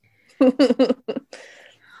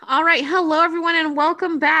All right. Hello, everyone, and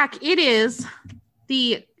welcome back. It is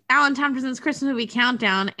the Allentown Presents Christmas Movie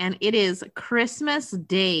Countdown, and it is Christmas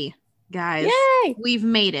Day, guys. Yay! We've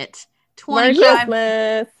made it. Merry 25,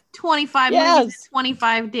 Christmas! 25 Yes. movies in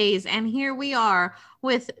 25 days. And here we are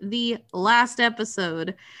with the last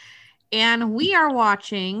episode. And we are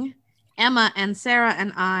watching, Emma and Sarah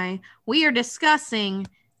and we are discussing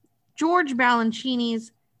George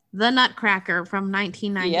Balanchini's The Nutcracker from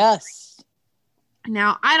 1990. Yes.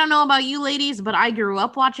 Now, I don't know about you ladies, but I grew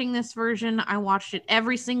up watching this version. I watched it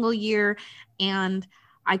every single year, and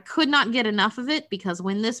I could not get enough of it because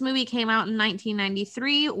when this movie came out in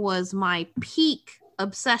 1993 was my peak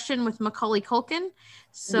obsession with Macaulay Culkin.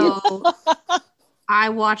 So I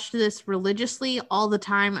watched this religiously all the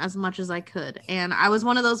time as much as I could. And I was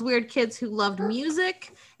one of those weird kids who loved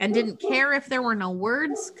music and didn't care if there were no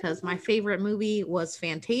words because my favorite movie was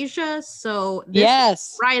Fantasia. So this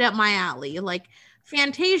is right up my alley. Like,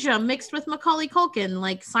 Fantasia mixed with Macaulay Culkin,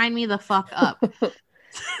 like, sign me the fuck up.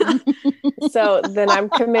 So then I'm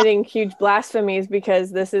committing huge blasphemies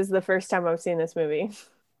because this is the first time I've seen this movie.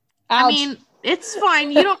 Ouch. I mean, it's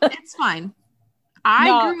fine. It's fine.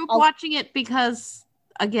 I grew up watching it because,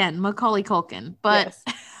 again, Macaulay Culkin. But yes.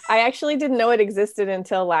 I actually didn't know it existed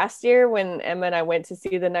until last year when Emma and I went to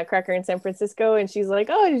see the Nutcracker in San Francisco, and she's like,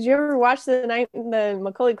 "Oh, did you ever watch the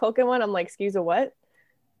Macaulay Culkin one?" I'm like, "Excuse a what?"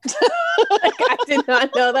 Like, I did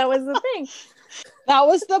not know that was the thing. That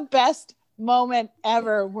was the best moment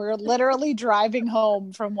ever. We're literally driving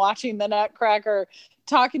home from watching the Nutcracker,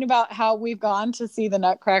 talking about how we've gone to see the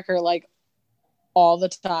Nutcracker like all the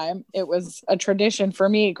time. It was a tradition for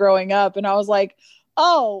me growing up, and I was like,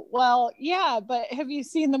 "Oh, well, yeah, but have you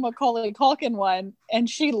seen the Macaulay Culkin one?" And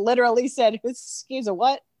she literally said, "Excuse a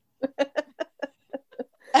what?"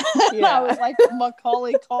 Yeah. I was like,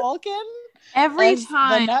 "Macaulay Culkin?" Every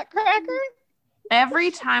time the Nutcracker? Every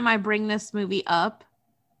time I bring this movie up,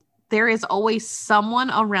 there is always someone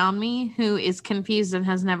around me who is confused and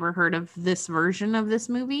has never heard of this version of this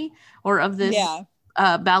movie or of this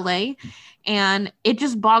ballet. And it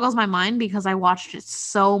just boggles my mind because I watched it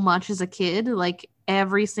so much as a kid, like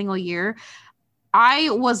every single year. I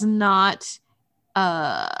was not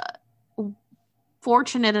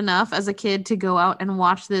fortunate enough as a kid to go out and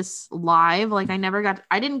watch this live. Like, I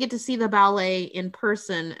didn't get to see the ballet in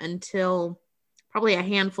person until probably a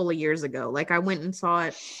handful of years ago. Like, I went and saw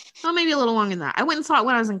it, maybe a little longer than that. I went and saw it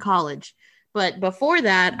when I was in college. But before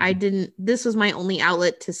that, this was my only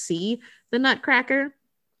outlet to see the Nutcracker.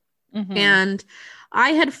 Mm-hmm. And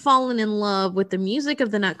I had fallen in love with the music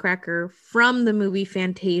of the Nutcracker from the movie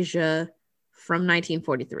Fantasia from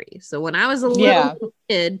 1943. So when I was a little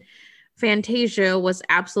kid, Fantasia was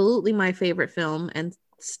absolutely my favorite film and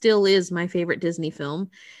still is my favorite Disney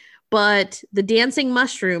film. But the dancing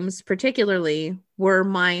mushrooms particularly were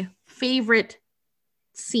my favorite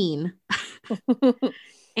scene.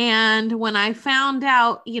 And when I found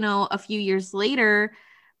out, a few years later,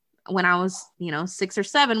 when I was, 6 or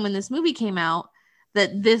 7, when this movie came out,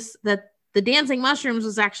 that the dancing mushrooms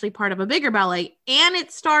was actually part of a bigger ballet, and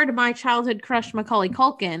it starred my childhood crush Macaulay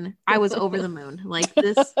Culkin, I was over the moon. Like,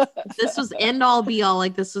 this was end all be all.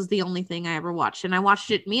 Like, this was the only thing I ever watched, and I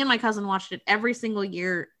watched it. Me and my cousin watched it every single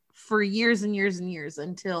year for years and years and years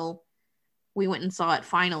until we went and saw it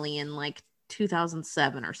finally in like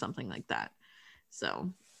 2007 or something like that.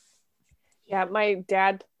 So, yeah, my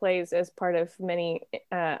dad plays as part of many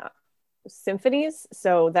symphonies,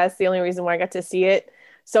 so that's the only reason why I got to see it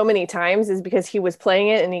so many times is because he was playing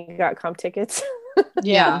it and he got comp tickets.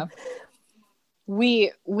 Yeah.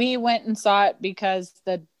 We went and saw it because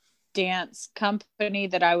the dance company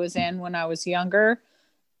that I was in when I was younger,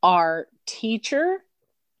 our teacher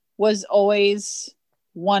was always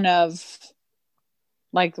one of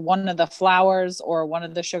the flowers or one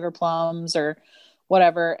of the sugar plums or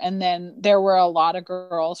whatever. And then there were a lot of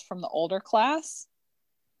girls from the older class.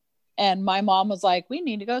 And my mom was like, "We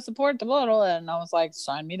need to go support the little." And I was like,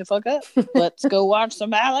 "Sign me the fuck up. Let's go watch some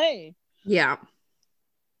ballet." Yeah.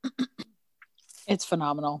 It's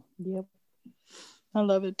phenomenal. Yep. I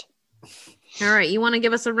love it. All right. You want to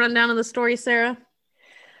give us a rundown of the story, Sarah?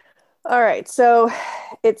 All right. So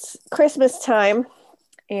it's Christmas time,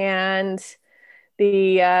 and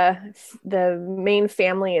the main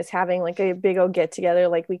family is having like a big old get together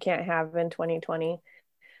like we can't have in 2020.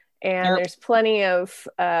 And there's plenty of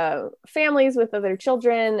families with other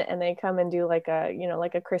children, and they come and do like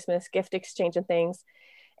a Christmas gift exchange and things.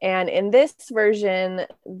 And in this version,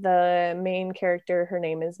 the main character, her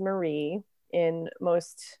name is Marie. In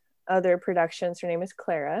most other productions, her name is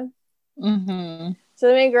Clara. Mm-hmm. So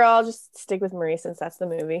the main girl, I'll just stick with Marie since that's the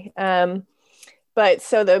movie. But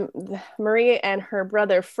so the Marie and her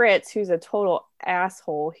brother Fritz, who's a total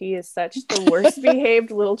asshole, he is such the worst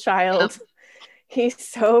behaved little child. Yep. He's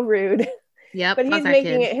so rude. Yep. But fuck he's that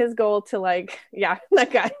making kid. it his goal to like, yeah,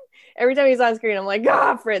 that guy. Every time he's on screen, I'm like,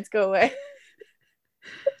 Fritz, go away.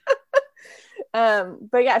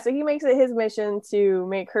 But yeah, so he makes it his mission to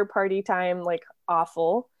make her party time like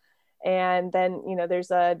awful. And then, you know,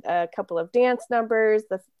 there's a couple of dance numbers,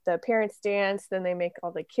 the parents dance, then they make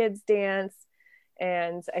all the kids dance.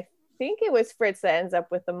 And I think it was Fritz that ends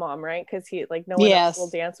up with the mom, right? Because he like no one else will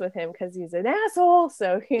dance with him because he's an asshole.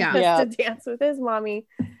 So he has to dance with his mommy.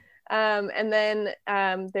 And then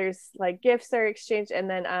there's like gifts are exchanged, and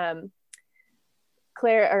then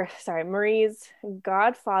Marie's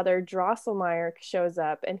godfather Drosselmeyer shows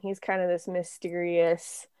up, and he's kind of this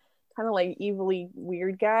mysterious, kind of like evilly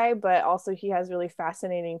weird guy, but also he has really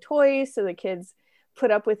fascinating toys, so the kids put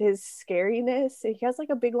up with his scariness. He has like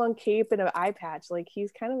a big long cape and an eye patch. Like he's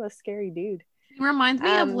kind of a scary dude. He reminds me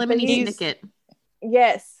of Lemony Snicket.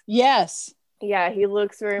 Yes. Yeah, he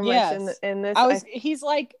looks very much in this. He's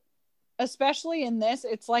like, especially in this,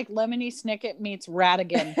 it's like Lemony Snicket meets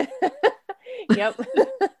Ratigan. Yep.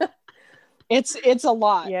 It's a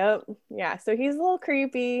lot. Yep. Yeah. So he's a little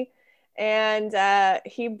creepy. And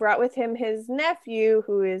he brought with him his nephew,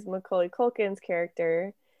 who is Macaulay Culkin's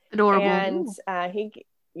character. Adorable. And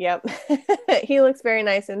he looks very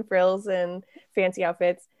nice in frills and fancy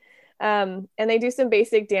outfits. And they do some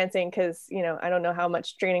basic dancing because, you know, I don't know how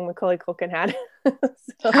much training Macaulay Culkin had.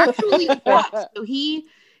 Actually, so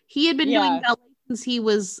he had been doing ballet since he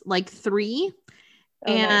was like 3.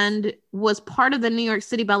 And was part of the New York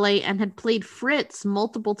City Ballet and had played Fritz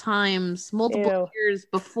multiple times, multiple years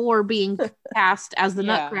before being cast as the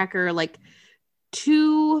Nutcracker, like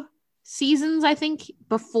 2 seasons, I think,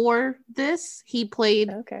 before this. He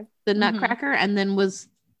played the Nutcracker and then was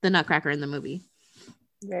the Nutcracker in the movie.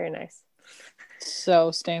 Very nice. So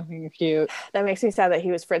stinking cute. That makes me sad that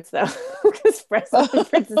he was Fritz, though, because Fritz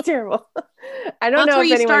is terrible. I don't know. That's where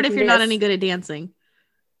you start if you're not any good at dancing.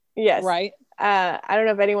 Yes. Right. I don't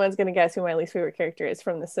know if anyone's going to guess who my least favorite character is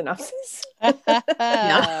from the synopsis. So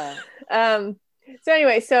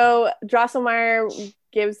anyway, so Drosselmeyer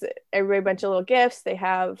gives everybody a bunch of little gifts. They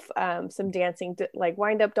have some dancing, like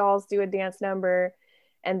wind-up dolls do a dance number.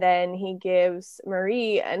 And then he gives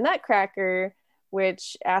Marie a nutcracker,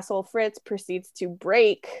 which asshole Fritz proceeds to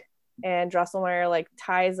break. And Drosselmeyer like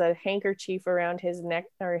ties a handkerchief around his neck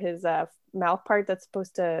or his mouth part that's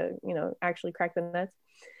supposed to, you know, actually crack the nuts.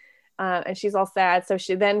 And she's all sad. So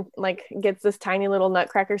she then like gets this tiny little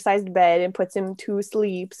nutcracker sized bed and puts him to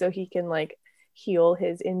sleep so he can like heal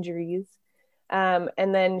his injuries. And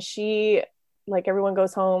then she, like, everyone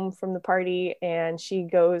goes home from the party and she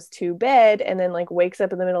goes to bed and then like wakes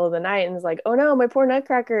up in the middle of the night and is like, oh no, my poor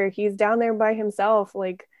nutcracker. He's down there by himself,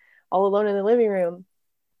 like all alone in the living room.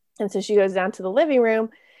 And so she goes down to the living room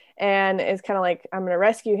and is kind of like, I'm going to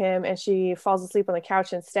rescue him. And she falls asleep on the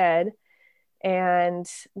couch instead. And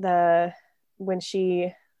when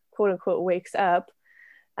she quote unquote wakes up,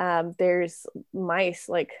 there's mice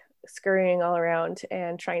like scurrying all around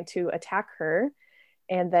and trying to attack her.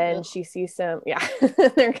 And then she sees some,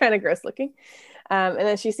 they're kind of gross looking. And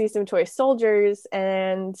then she sees some toy soldiers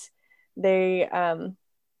and they,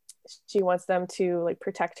 she wants them to like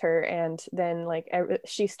protect her. And then like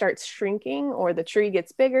she starts shrinking, or the tree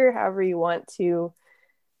gets bigger, however you want to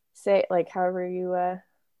say, like however you, I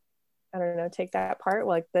don't know, take that part.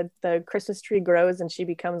 Like the Christmas tree grows and she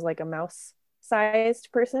becomes like a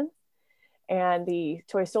mouse-sized person. And the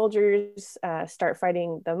toy soldiers start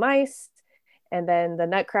fighting the mice. And then the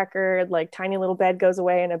nutcracker, like tiny little bed goes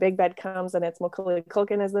away and a big bed comes, and it's Macaulay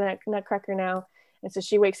Culkin as the nutcracker now. And so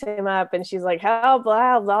she wakes him up and she's like, help,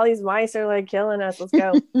 all these mice are like killing us. Let's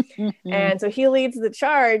go. And so he leads the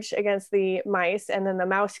charge against the mice. And then the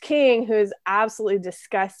Mouse King, who is absolutely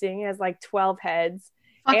disgusting, has like 12 heads.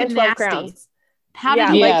 Fucking and 12 nasty. crowns. How did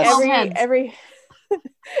he like heads?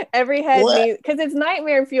 every head needs, because it's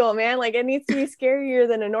nightmare fuel, man. Like it needs to be scarier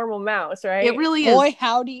than a normal mouse, right? It really is. Boy,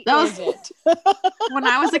 howdy is it. When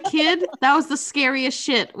I was a kid, that was the scariest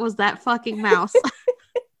shit, was that fucking mouse.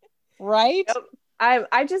 Right? Yep.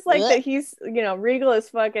 I just like that he's, you know, regal as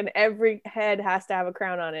fuck, and every head has to have a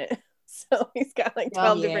crown on it. So he's got like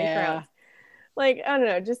 12 different crowns. Like, I don't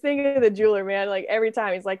know, just think of the jeweler, man. Like every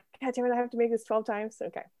time he's like, God damn it, I have to make this 12 times.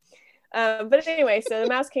 Okay. But anyway, so the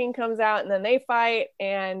Mouse King comes out and then they fight,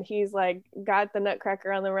 and he's like got the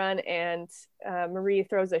nutcracker on the run, and Marie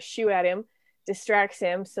throws a shoe at him, distracts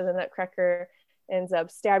him. So the nutcracker ends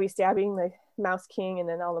up stabbing the Mouse King, and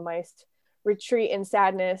then all the mice retreat in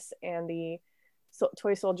sadness, and the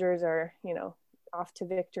toy soldiers are, you know, off to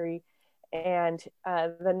victory. and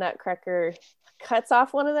the Nutcracker cuts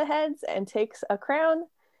off one of the heads and takes a crown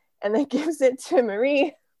and then gives it to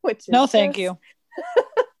Marie, which is no thank you.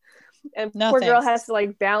 And No, poor girl thanks. has to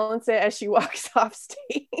like balance it as she walks off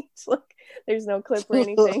stage. Like there's no clip or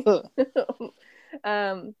anything.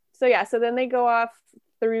 So yeah, so then they go off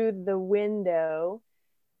through the window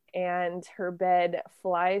and her bed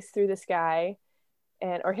flies through the sky,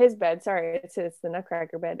 or his bed, sorry, it's the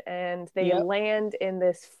Nutcracker bed, and they land in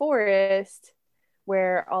this forest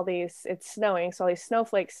where it's snowing, so all these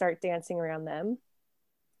snowflakes start dancing around them.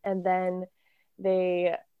 And then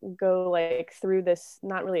they go like through this,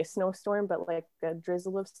 not really a snowstorm, but like a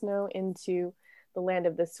drizzle of snow into the land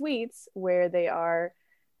of the sweets, where they are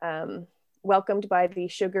welcomed by the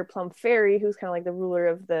Sugar Plum Fairy, who's kind of like the ruler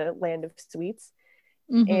of the land of sweets.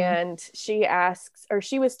 Mm-hmm. And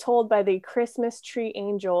she was told by the Christmas tree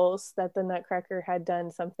angels that the Nutcracker had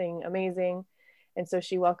done something amazing. And so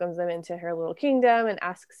she welcomes them into her little kingdom and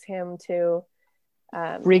asks him to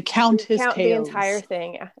recount his the tales. Entire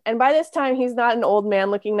thing. And by this time, he's not an old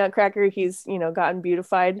man looking Nutcracker. He's, gotten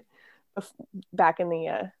beautified back in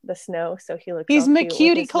the snow. So he looks he's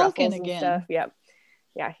McCutie Culkin again. Stuff. Yep.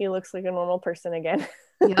 Yeah, he looks like a normal person again.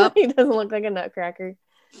 Yep. He doesn't look like a Nutcracker.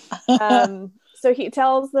 So he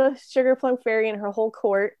tells the Sugar Plum Fairy and her whole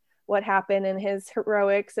court what happened and his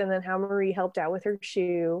heroics, and then how Marie helped out with her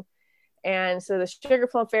shoe. And so the Sugar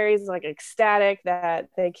Plum Fairy is like ecstatic that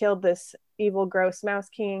they killed this evil, gross Mouse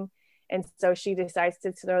King. And so she decides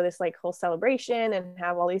to throw this like whole celebration and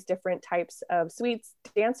have all these different types of sweets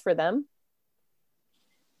dance for them.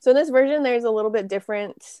 So in this version, there's a little bit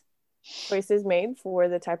different choices made for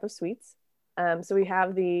the type of sweets. So we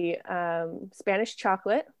have the Spanish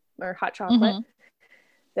chocolate or hot chocolate. Mm-hmm.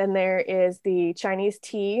 Then there is the Chinese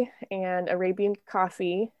tea and Arabian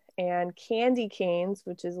coffee and candy canes,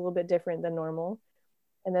 which is a little bit different than normal.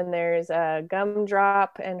 And then there's a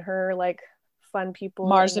Gumdrop and her like fun people.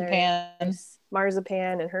 Marzipan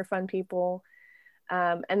and her fun people.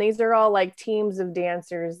 And these are all like teams of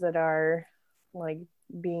dancers that are like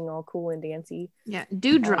being all cool and dancy. Yeah,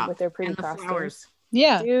 Dewdrop with their pretty and the costumes. Flowers.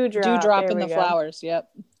 Yeah, Dewdrop and the flowers. Yep.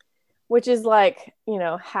 Which is like,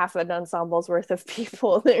 half an ensemble's worth of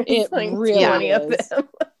people. There's it like really 20 is. of them.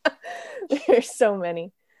 There's so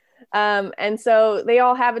many. And so they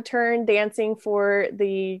all have a turn dancing for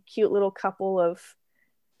the cute little couple of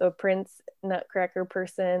the Prince Nutcracker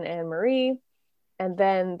person and Marie. And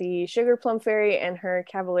then the Sugar Plum Fairy and her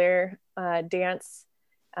Cavalier dance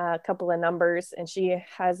a couple of numbers. And she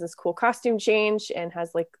has this cool costume change and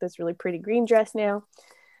has like this really pretty green dress now.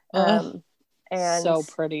 And so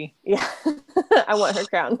pretty. Yeah. I want her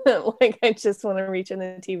crown. Like I just want to reach in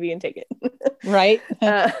the TV and take it. Right.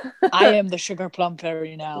 I am the Sugar Plum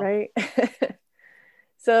Fairy now. Right.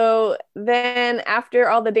 So then after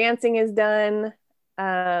all the dancing is done,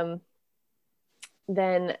 then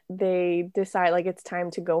they decide like it's time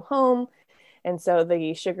to go home. And so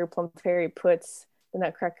the Sugar Plum Fairy puts the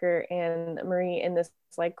Nutcracker and Marie in this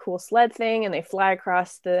like cool sled thing, and they fly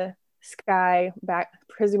across the sky back,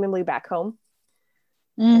 presumably back home.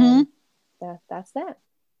 Mm-hmm. That's that.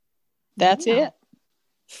 That's it.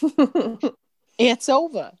 It's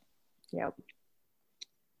over. Yep.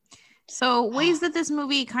 So ways that this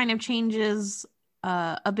movie kind of changes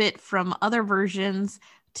a bit from other versions.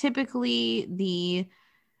 Typically, the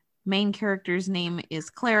main character's name is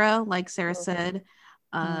Clara, like Sarah said.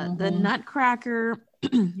 The Nutcracker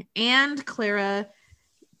and Clara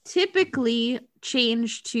typically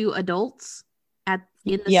change to adults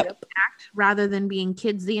in the second act rather than being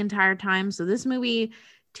kids the entire time. So this movie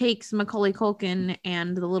takes Macaulay Culkin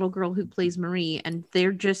and the little girl who plays Marie, and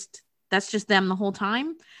that's just them the whole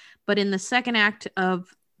time. But in the second act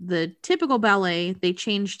of the typical ballet, they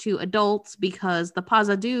change to adults because the Pas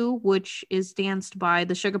à Deux, which is danced by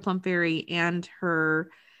the Sugar Plum Fairy and her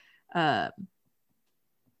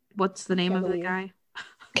what's the name Cavalier. of the guy?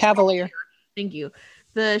 Cavalier. Thank you.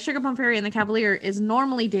 The Sugar Plum Fairy and the Cavalier is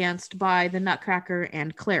normally danced by the Nutcracker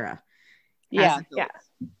and Clara. Yeah.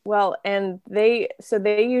 Well, and they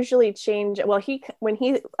usually change. Well, when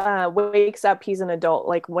he wakes up, he's an adult.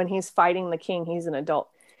 Like when he's fighting the king, he's an adult.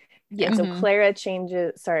 Yeah. And so Clara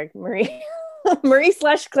changes. Sorry, Marie,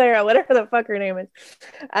 Marie/Clara, whatever the fuck her name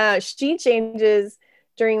is. She changes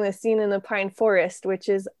during the scene in the Pine Forest, which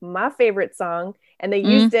is my favorite song, and they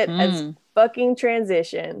used it as fucking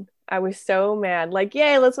transition. I was so mad. Like,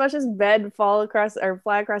 yay, let's watch this bed fly across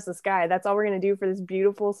the sky. That's all we're gonna do for this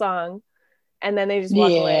beautiful song. And then they just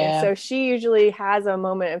walk away. So she usually has a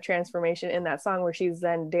moment of transformation in that song where she's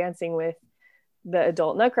then dancing with the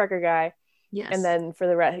adult Nutcracker guy. Yes. And then for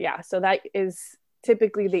the rest, so that is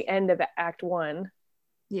typically the end of Act 1.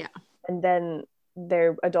 Yeah. and then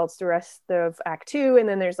they're adults the rest of act 2, and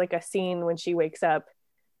then there's like a scene when she wakes up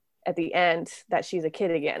at the end that she's a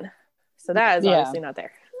kid again. So that is obviously not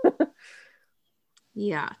there.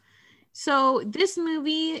 Yeah. So this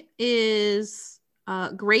movie is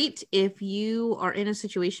great if you are in a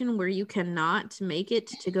situation where you cannot make it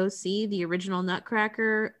to go see the original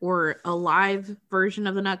Nutcracker or a live version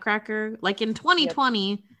of the Nutcracker. Like in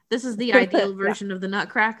 2020, this is the ideal version of the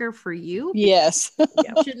Nutcracker for you. Yes.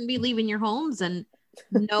 You shouldn't be leaving your homes, and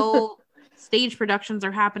no stage productions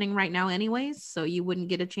are happening right now anyways, so you wouldn't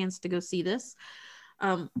get a chance to go see this.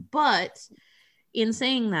 But in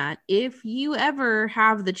saying that, if you ever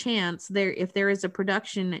have the chance if there is a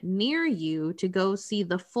production near you to go see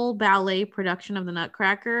the full ballet production of the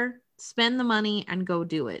Nutcracker, spend the money and go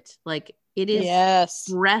do it. Like, it is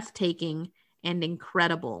breathtaking and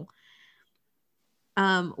incredible.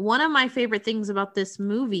 One of my favorite things about this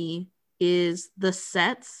movie is the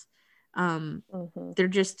sets.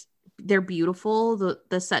 They're beautiful.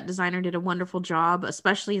 The set designer did a wonderful job,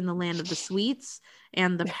 especially in the Land of the Sweets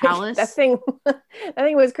and the palace. that thing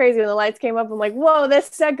was crazy when the lights came up. I'm like, whoa, this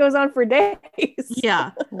set goes on for days.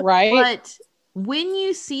 Yeah. Right. But when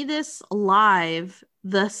you see this live,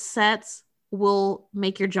 the sets will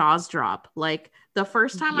make your jaws drop. Like, the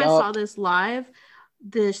first time I saw this live,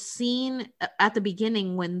 the scene at the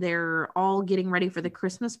beginning when they're all getting ready for the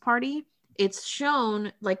Christmas party, it's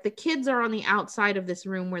shown like the kids are on the outside of this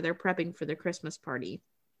room where they're prepping for the Christmas party.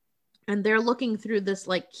 And they're looking through this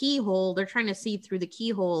like keyhole. They're trying to see through the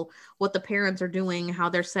keyhole what the parents are doing, how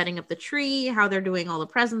they're setting up the tree, how they're doing all the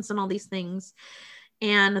presents and all these things.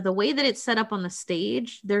 And the way that it's set up on the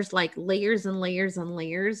stage, there's like layers and layers and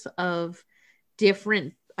layers of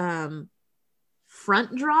different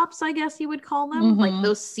front drops, I guess you would call them. Like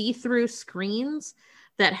those see-through screens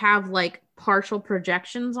that have like partial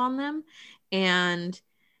projections on them. And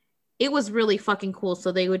it was really fucking cool.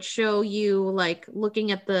 So they would show you like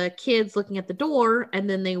looking at the kids looking at the door, and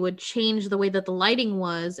then they would change the way that the lighting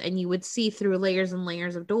was, and you would see through layers and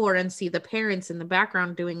layers of door and see the parents in the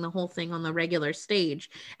background doing the whole thing on the regular stage.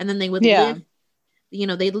 And then they would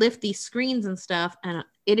they'd lift these screens and stuff, and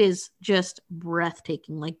it is just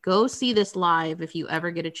breathtaking. Like, go see this live if you ever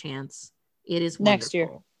get a chance. It is wonderful. Next year.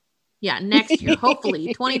 Yeah, next year. Hopefully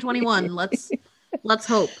 2021. Let's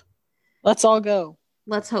hope. Let's all go.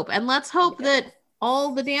 Let's hope. And let's hope that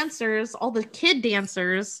all the dancers, all the kid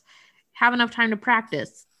dancers, have enough time to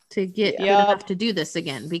practice to get good enough to do this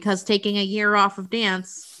again, because taking a year off of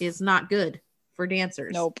dance is not good for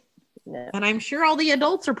dancers. Nope. No. And I'm sure all the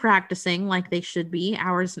adults are practicing like they should be,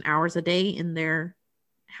 hours and hours a day in their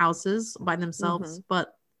houses by themselves,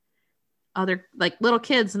 but other like little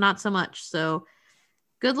kids, not so much. So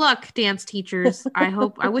good luck, dance teachers.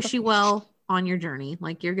 I wish you well on your journey.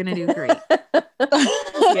 Like, you're gonna do great.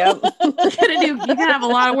 Yep. You can have a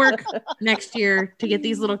lot of work next year to get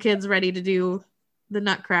these little kids ready to do the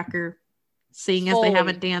Nutcracker, seeing as they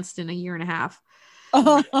haven't danced in a year and a half.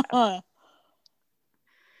 All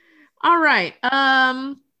right.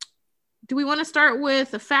 Do we want to start with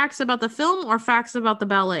facts about the film or facts about the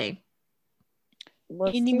ballet?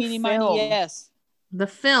 Eeny, meeny, miny, yes. The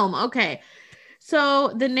film. Okay.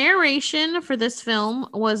 So the narration for this film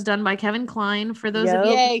was done by Kevin Kline. For those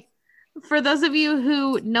of you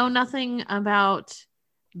who know nothing about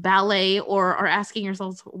ballet or are asking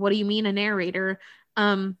yourselves, what do you mean a narrator?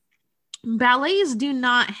 Ballets do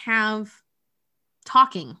not have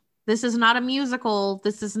talking. This is not a musical.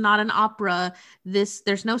 This is not an opera.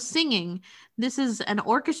 There's no singing. This is an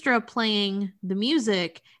orchestra playing the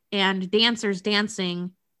music and dancers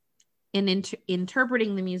dancing and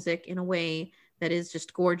interpreting the music in a way that is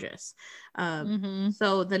just gorgeous.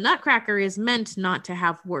 So the Nutcracker is meant not to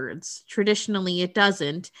have words. Traditionally, it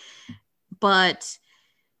doesn't. But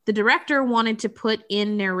the director wanted to put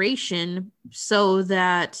in narration so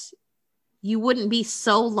that you wouldn't be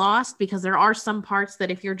so lost, because there are some parts that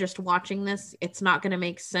if you're just watching this, it's not going to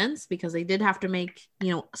make sense, because they did have to make,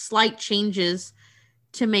 slight changes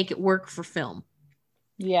to make it work for film.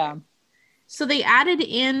 Yeah. So they added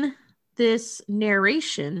in this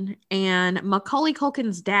narration, and Macaulay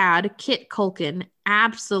Culkin's dad, Kit Culkin,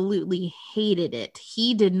 absolutely hated it.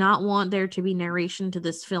 He did not want there to be narration to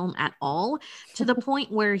this film at all, to the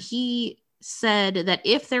point where he said that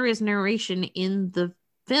if there is narration in the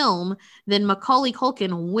film, then Macaulay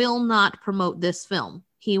Culkin will not promote this film.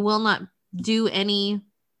 He will not do anything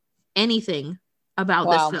about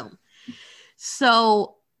this film.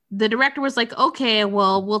 So the director was like, okay,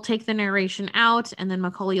 well, we'll take the narration out, and then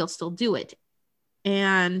Macaulay will still do it.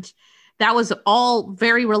 And that was all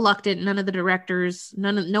very reluctant. None of the directors,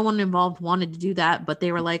 no one involved wanted to do that, but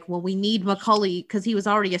they were like, well, we need Macaulay because he was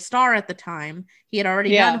already a star at the time. He had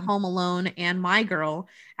already done Home Alone and My Girl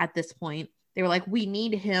at this point. They were like, we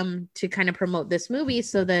need him to kind of promote this movie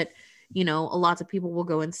so that, you know, lots of people will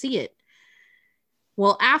go and see it.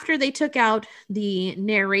 Well, after they took out the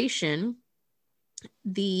narration,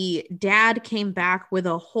 the dad came back with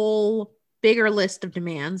a whole bigger list of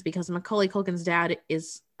demands because Macaulay Culkin's dad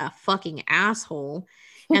is a fucking asshole.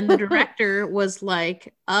 And the director was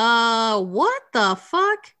like, what the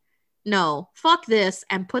fuck? No, fuck this,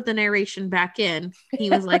 and put the narration back in. He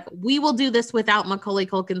was like, we will do this without Macaulay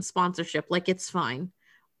Culkin's sponsorship. Like, it's fine.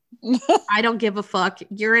 I don't give a fuck.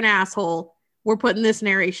 You're an asshole. We're putting this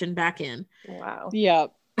narration back in. Wow.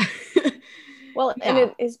 Yep. Well, and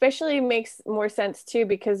it especially makes more sense too,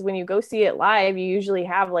 because when you go see it live, you usually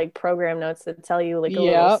have like program notes that tell you like a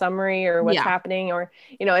little summary or what's happening, or,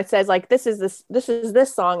 you know, it says like, this is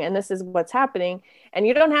this song and this is what's happening. And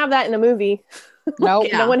you don't have that in a movie. No,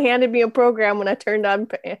 No one handed me a program when I turned on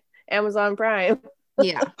Amazon Prime.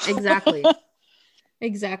 Yeah, exactly.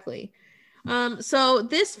 Exactly. So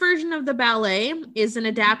this version of the ballet is an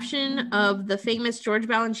adaptation of the famous George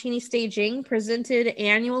Balanchine staging presented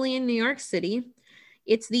annually in New York City.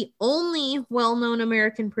 It's the only well-known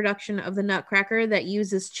American production of the Nutcracker that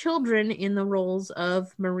uses children in the roles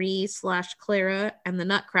of Marie/Clara and the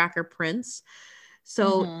Nutcracker Prince.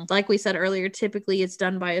 So like we said earlier, typically it's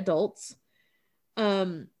done by adults.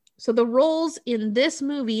 So the roles in this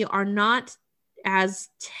movie are not as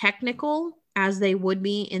technical as they would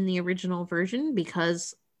be in the original version,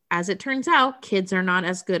 because as it turns out, kids are not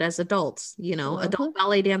as good as adults. You know, adult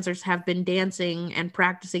ballet dancers have been dancing and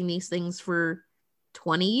practicing these things for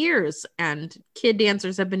 20 years, and kid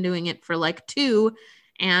dancers have been doing it for like 2,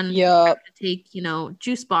 and have to take, you know,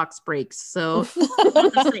 juice box breaks. So it's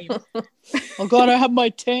not the same. I gotta have my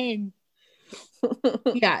tang.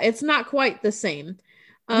 Yeah, it's not quite the same.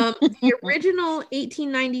 The original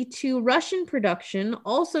 1892 Russian production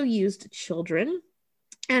also used children,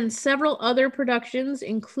 and several other productions,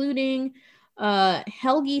 including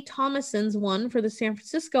Helgi Thomasson's one for the San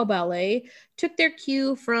Francisco Ballet, took their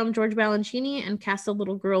cue from George Balanchine and cast a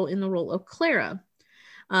little girl in the role of Clara.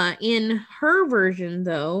 In her version,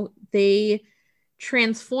 though, they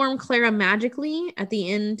transform Clara magically at the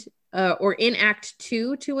end or in Act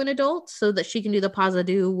 2 to an adult so that she can do the pas de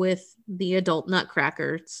deux with the adult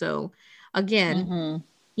Nutcracker. So again,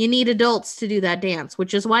 you need adults to do that dance,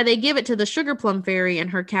 which is why they give it to the Sugar Plum Fairy and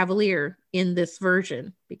her Cavalier in this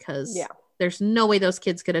version, because there's no way those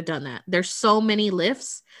kids could have done that. There's so many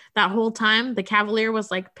lifts that whole time. The Cavalier was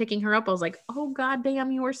like picking her up. I was like, oh god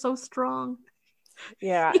damn, you are so strong.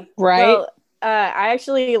 Yeah. Right. Well, I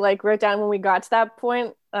actually like wrote down when we got to that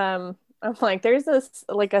point, I'm like, there's this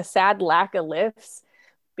like a sad lack of lifts,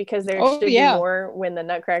 because there should be more when the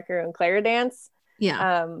Nutcracker and Clara dance.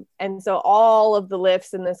 Yeah. And so all of the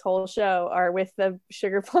lifts in this whole show are with the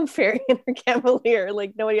Sugar Plum Fairy and her Cavalier.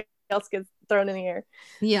 Like nobody else gets thrown in the air.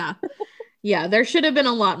 Yeah. Yeah. There should have been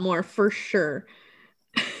a lot more for sure.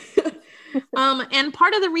 And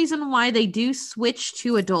part of the reason why they do switch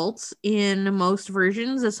to adults in most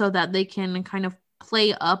versions is so that they can kind of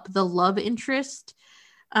play up the love interest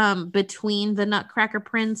between the Nutcracker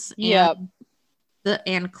Prince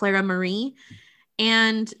and Clara Marie.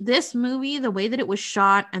 And this movie, the way that it was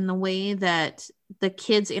shot and the way that the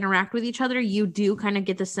kids interact with each other, you do kind of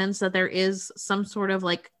get the sense that there is some sort of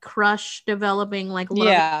like crush developing, like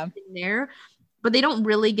love there. But they don't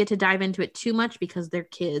really get to dive into it too much because they're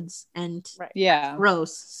kids and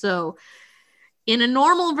gross. So in a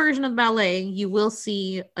normal version of ballet, you will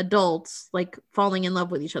see adults like falling in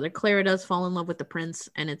love with each other. Clara does fall in love with the prince,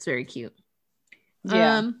 and it's very cute.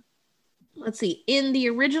 Yeah. Let's see. In the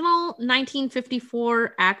original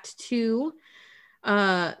 1954 Act 2,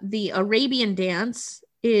 the Arabian dance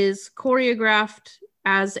is choreographed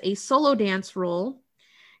as a solo dance role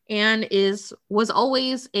and was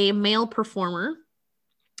always a male performer.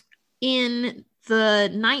 In the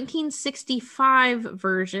 1965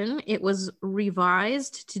 version, it was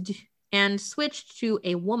revised and switched to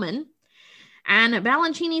a woman. And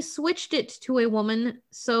Balanchine switched it to a woman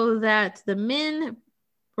so that the men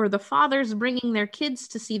or the fathers bringing their kids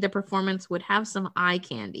to see the performance would have some eye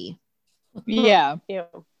candy. Yeah.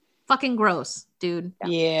 Fucking gross, dude.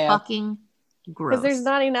 Yeah. Fucking gross. Because there's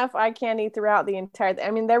not enough eye candy throughout the entire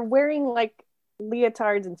I mean, they're wearing like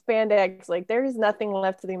leotards and spandex. Like there is nothing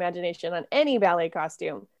left to the imagination on any ballet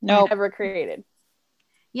costume ever created.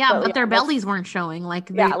 Yeah, but their bellies weren't showing. Like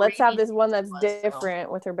let's have this one that's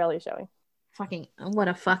different with her belly showing. Fucking what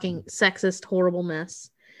a fucking sexist, horrible mess.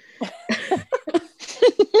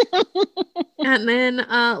 And then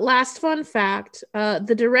last fun fact,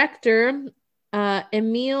 the director,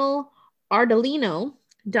 Emil Ardolino,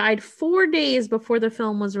 died 4 days before the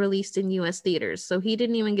film was released in US theaters. So he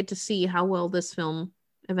didn't even get to see how well this film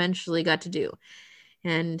eventually got to do.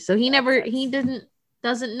 And so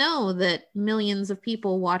doesn't know that millions of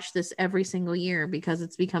people watch this every single year because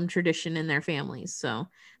it's become tradition in their families. So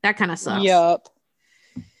that kind of sucks. Yup.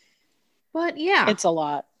 But yeah. It's a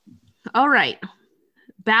lot. All right.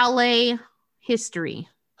 Ballet history.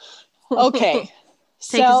 Okay.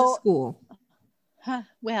 Take us to school.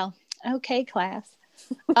 Well, okay, class.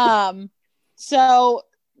 So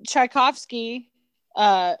Tchaikovsky,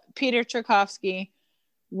 Peter Tchaikovsky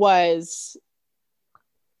was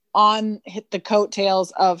on the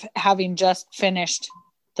coattails of having just finished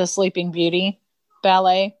the Sleeping Beauty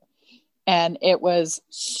ballet, and it was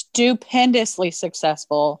stupendously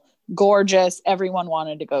successful, gorgeous. Everyone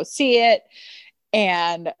wanted to go see it.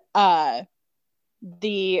 And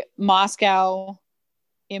the Moscow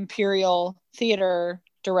Imperial Theater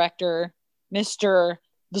director, Mr.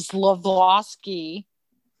 Zlovsky,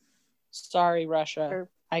 sorry, Russia,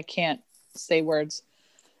 I can't say words,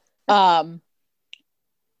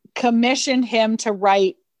 commissioned him to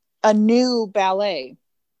write a new ballet.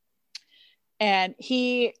 And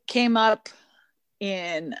he came up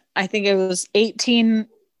in, I think it was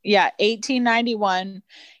 1891.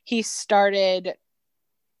 He started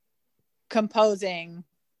composing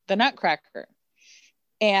the Nutcracker,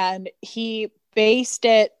 and he based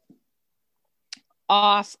it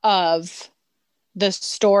off of the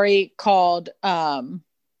story called the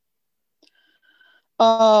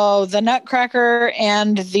Nutcracker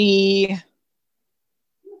and the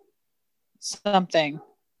something.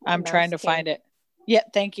 I'm trying to find it. Yeah,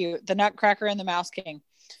 thank you. The Nutcracker and the Mouse King,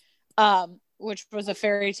 which was a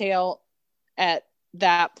fairy tale at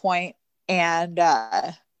that point. And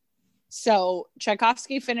so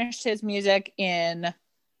Tchaikovsky finished his music in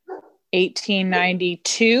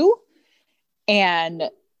 1892, and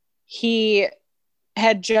he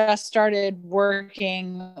had just started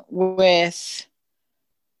working with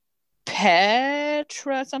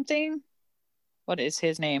Petra something. What is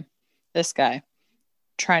his name? This guy.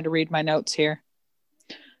 Trying to read my notes here.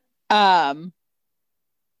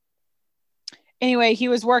 Anyway, he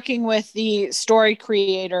was working with the story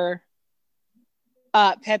creator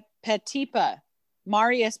Petipa,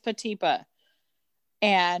 Marius Petipa,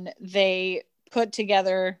 and they put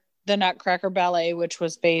together the Nutcracker Ballet, which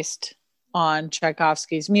was based on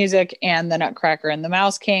Tchaikovsky's music, and the Nutcracker and the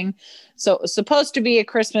Mouse King. So it was supposed to be a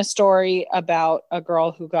Christmas story about a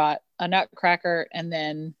girl who got a nutcracker and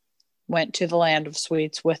then went to the land of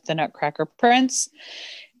sweets with the Nutcracker Prince.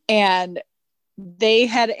 And they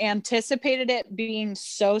had anticipated it being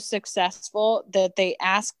so successful that they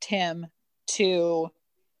asked him to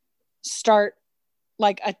start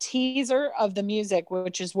like a teaser of the music,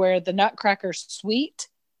 which is where the Nutcracker Suite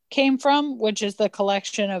came from, which is the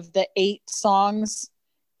collection of the 8 songs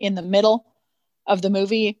in the middle of the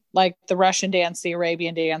movie, like the Russian dance, the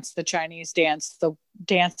Arabian dance, the Chinese dance, the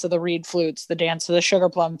dance of the reed flutes, the dance of the sugar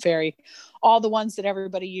plum fairy, all the ones that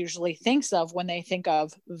everybody usually thinks of when they think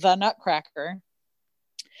of the Nutcracker.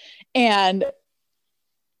 And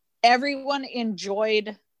everyone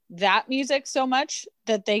enjoyed that music so much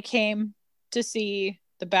that they came to see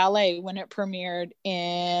the ballet when it premiered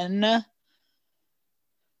in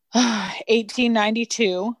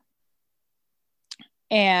 1892.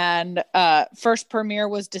 And first premiere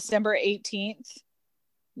was December 18th,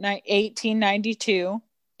 1892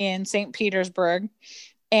 in St. Petersburg.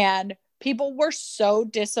 And people were so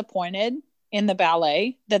disappointed in the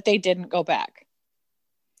ballet that they didn't go back.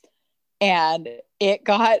 And it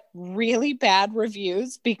got really bad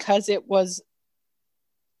reviews because it was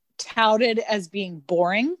touted as being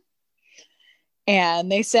boring.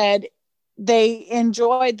 And they said they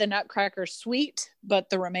enjoyed the Nutcracker Suite,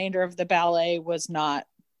 but the remainder of the ballet was not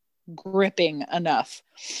gripping enough.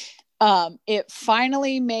 It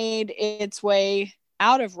finally made its way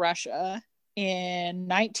out of Russia in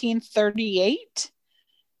 1938.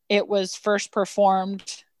 It was first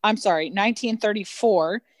performed,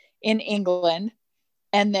 1934 in England,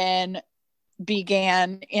 and then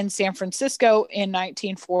began in San Francisco in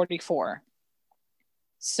 1944.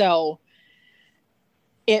 So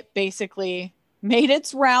it basically made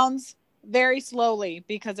its rounds very slowly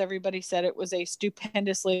because everybody said it was a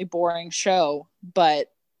stupendously boring show,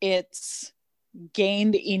 but it's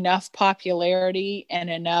gained enough popularity and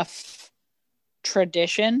enough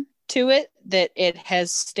tradition to it that it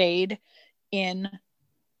has stayed in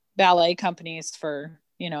ballet companies for,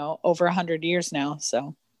 over 100 years now.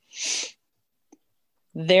 So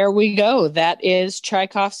There we go. That is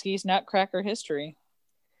Tchaikovsky's Nutcracker history.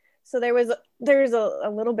 So there's a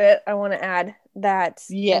little bit I want to add that,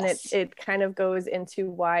 Yes. and it kind of goes into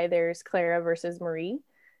why there's Clara versus Marie.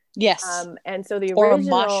 Yes. And so the Or original,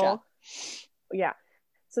 Masha. yeah.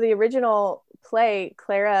 So the original play,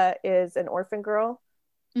 Clara is an orphan girl,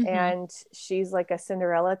 and she's like a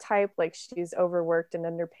Cinderella type, like she's overworked and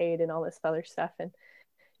underpaid and all this other stuff, and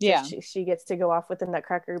yeah, she gets to go off with the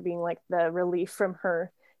Nutcracker being like the relief from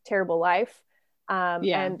her terrible life.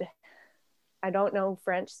 And I don't know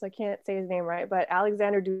French, so I can't say his name right, but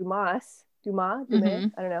Alexander Dumas, I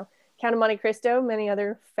don't know, Count of Monte Cristo, many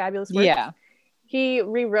other fabulous works. Yeah. He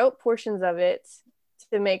rewrote portions of it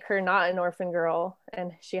to make her not an orphan girl,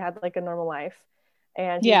 and she had like a normal life.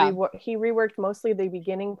 And he reworked mostly the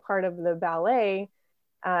beginning part of the ballet,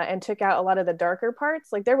 and took out a lot of the darker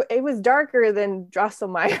parts. Like it was darker than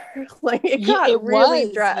Drosselmeyer. Like it got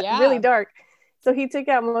really dark. So he took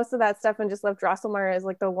out most of that stuff and just left Drosselmeyer as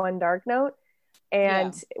like the one dark note.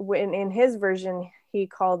 And when in his version, he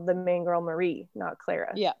called the main girl Marie, not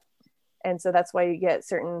Clara. Yeah. And so that's why you get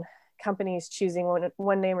certain companies choosing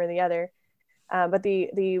one name or the other. But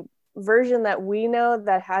the version that we know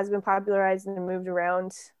that has been popularized and moved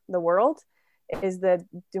around the world is the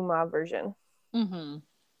Dumas version. Mm-hmm.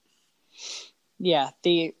 Yeah,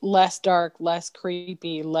 the less dark, less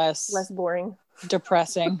creepy, less boring,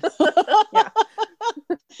 depressing. Yeah.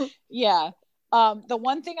 Yeah. The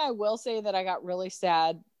one thing I will say that I got really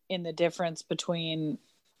sad in the difference between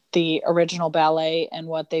the original ballet and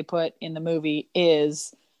what they put in the movie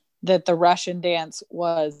is that the Russian dance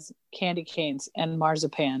was candy canes and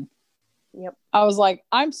marzipan. Yep. I was like,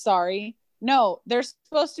 I'm sorry. No, there's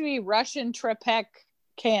supposed to be Russian Trepek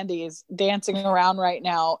candies dancing around right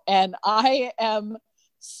now, and I am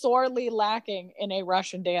sorely lacking in a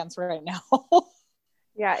Russian dance right now.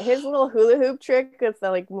 Yeah, his little hula hoop trick with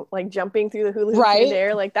the like jumping through the hula hoop right in the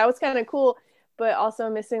air, like that was kind of cool, but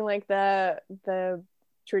also missing like the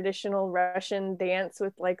traditional Russian dance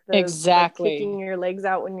with like the exactly like, kicking your legs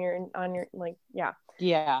out when you're on your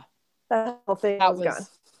yeah that whole thing was gone.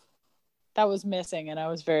 That was missing, and I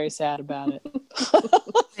was very sad about it.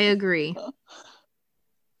 I agree.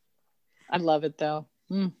 I love it though.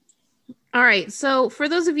 All right, so for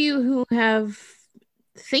those of you who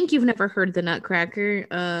think you've never heard the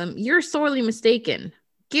Nutcracker, you're sorely mistaken.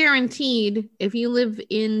 Guaranteed, if you live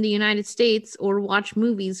in the United States or watch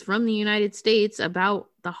movies from the United States about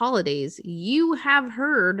the holidays, you have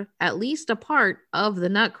heard at least a part of the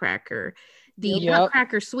Nutcracker. The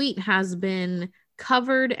Nutcracker Suite has been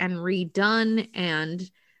covered and redone and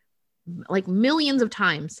like millions of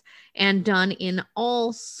times and done in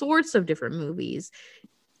all sorts of different movies.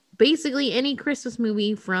 Basically, any Christmas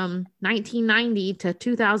movie from 1990 to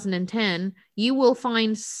 2010, you will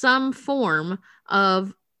find some form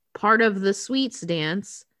of part of the Sweets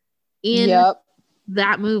dance in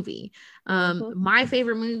that movie. My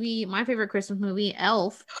favorite Christmas movie,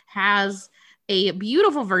 Elf, has a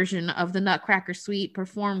beautiful version of the Nutcracker Suite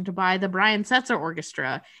performed by the Brian Setzer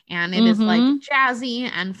Orchestra, and it is like jazzy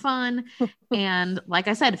and fun. And like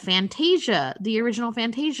I said, Fantasia, the original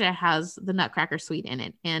Fantasia, has the Nutcracker Suite in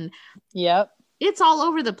it, and it's all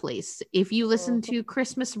over the place. If you listen to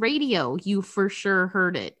Christmas radio, you for sure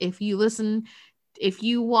heard it. If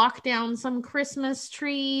you walk down some Christmas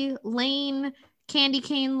tree lane, candy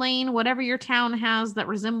cane lane, whatever your town has that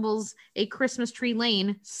resembles a Christmas tree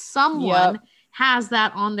lane, someone has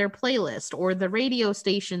that on their playlist, or the radio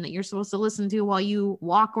station that you're supposed to listen to while you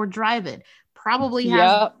walk or drive it probably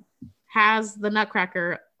has the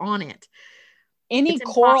Nutcracker on it. Any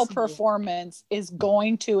choral performance is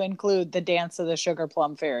going to include the Dance of the Sugar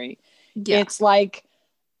Plum Fairy. It's like,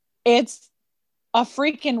 it's a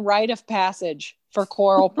freaking rite of passage for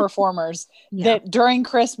choral performers that during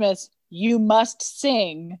Christmas you must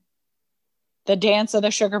sing the Dance of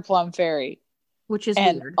the Sugar Plum Fairy, which is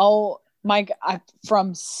weird. Oh my God,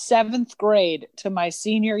 from 7th grade to my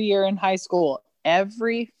senior year in high school,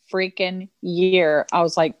 every freaking year I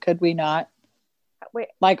was like, could we not? Wait,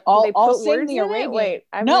 like I'll sing the Arabian. Wait,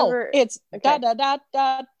 it's da da da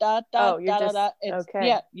da da da da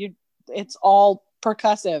da. It's all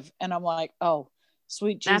percussive, and I'm like, oh,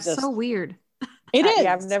 sweet Jesus, that's so weird. It is.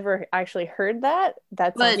 Yeah, I've never actually heard that.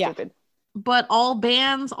 That's stupid. But all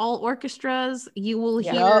bands, all orchestras, you will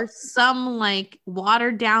hear some like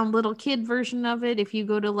watered down little kid version of it. If you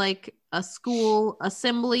go to like a school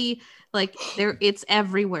assembly, like it's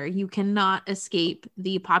everywhere. You cannot escape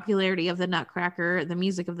the popularity of the Nutcracker, the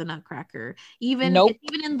music of the Nutcracker. Even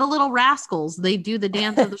in the Little Rascals, they do the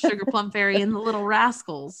Dance of the Sugar Plum Fairy in the Little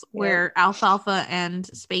Rascals, where Alfalfa and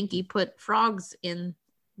Spanky put frogs in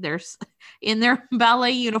There's in their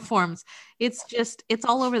ballet uniforms. It's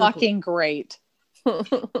all over the place. Fucking great.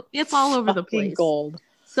 It's all over the place. Gold.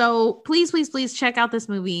 So please, please, please check out this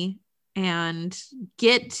movie and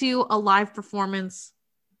get to a live performance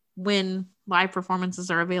when live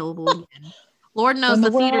performances are available again. Lord knows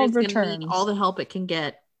the theater is going to need all the help it can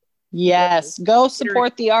get. Yes, go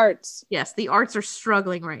support the arts. Yes, the arts are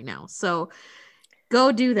struggling right now. So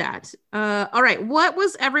go do that. All right. What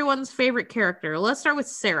was everyone's favorite character? Let's start with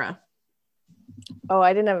Sarah. Oh,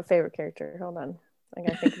 I didn't have a favorite character. Hold on. I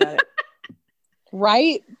got to think about it.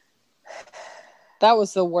 Right? That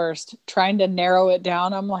was the worst. Trying to narrow it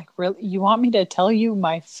down. I'm like, really? You want me to tell you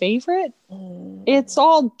my favorite? It's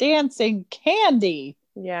all dancing candy.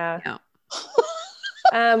 Yeah.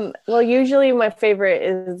 Well, usually my favorite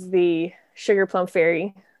is the Sugar Plum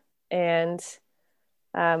Fairy. And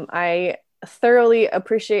I thoroughly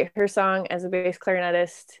appreciate her song as a bass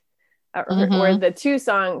clarinetist. Or the two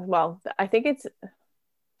songs. Well, I think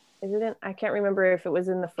I can't remember if it was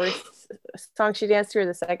in the first song she danced to or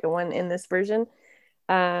the second one in this version.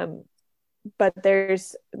 But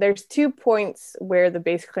there's 2 points where the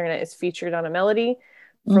bass clarinet is featured on a melody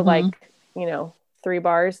for 3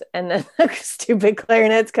 bars, and then stupid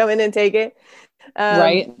clarinets come in and take it.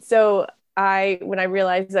 Right. So when I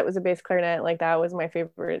realized that was a bass clarinet, like that was my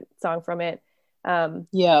favorite song from it.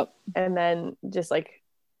 Yep. And then just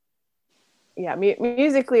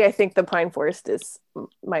musically, I think the Pine Forest is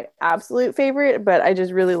my absolute favorite, but I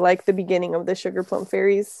just really like the beginning of the Sugar Plum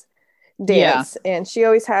Fairies dance. Yeah. And she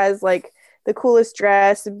always has like the coolest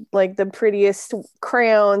dress, like the prettiest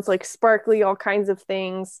crowns, like sparkly, all kinds of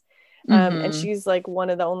things. And she's like one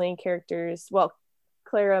of the only characters. Well,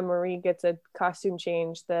 Clara Marie gets a costume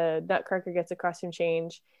change, the Nutcracker gets a costume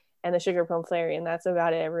change, and the Sugar Plum Fairy, and that's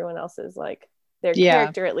about it. Everyone else is like their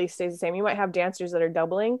character at least stays the same. You might have dancers that are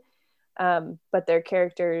doubling, but their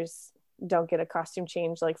characters don't get a costume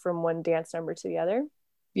change like from one dance number to the other.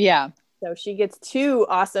 Yeah. So she gets 2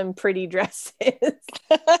 awesome, pretty dresses.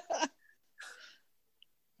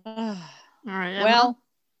 All right. Emma? Well,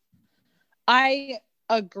 I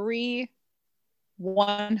agree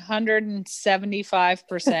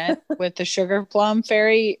 175% with the Sugar Plum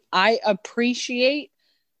Fairy. I appreciate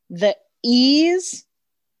the ease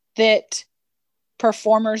that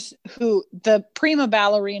performers the prima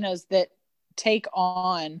ballerinas that take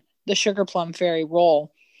on the Sugar Plum Fairy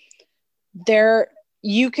role,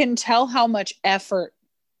 you can tell how much effort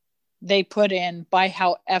they put in by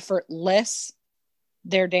how effortless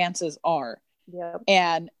their dances are. Yep.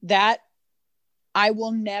 And that I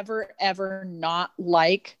will never ever not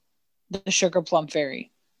like the Sugar Plum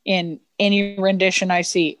Fairy in any rendition I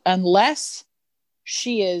see, unless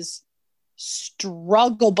she is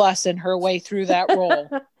struggle bussing her way through that role.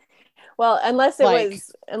 Well, unless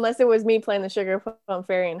it was me playing the Sugar Plum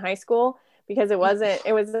Fairy in high school, because it was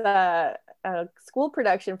a school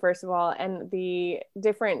production, first of all, and the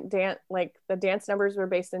different the dance numbers were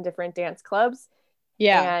based in different dance clubs.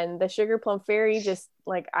 Yeah. And the Sugar Plum Fairy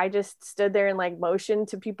I just stood there and like motioned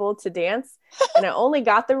to people to dance. And I only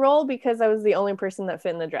got the role because I was the only person that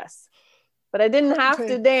fit in the dress. But I didn't have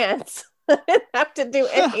to dance. I didn't have to do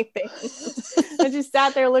anything. I just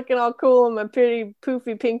sat there looking all cool in my pretty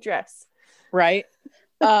poofy pink dress. Right.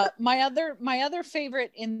 My other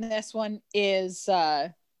favorite in this one is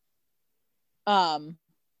probably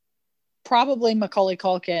Macaulay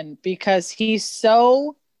Culkin, because he's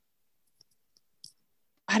so,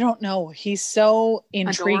 I don't know, he's so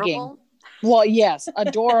intriguing. Adorable? Well, yes,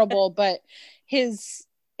 adorable, but his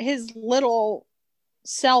little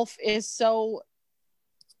self is so,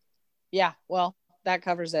 yeah, well, that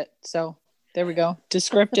covers it. So there we go.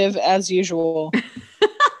 Descriptive as usual.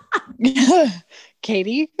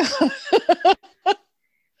 Katie?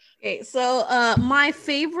 Okay, so my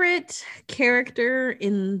favorite character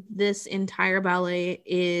in this entire ballet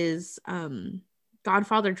is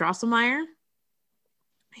Godfather Drosselmeyer.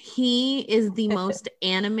 He is the most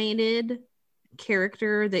animated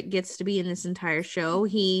character that gets to be in this entire show.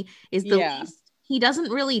 He is the least, he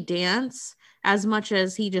doesn't really dance as much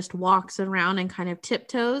as he just walks around and kind of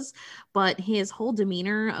tiptoes, but his whole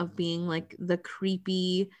demeanor of being like the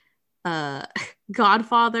creepy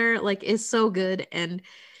Godfather is so good, and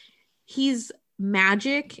he's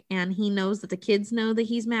magic, and he knows that the kids know that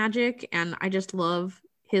he's magic, and I just love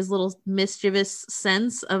his little mischievous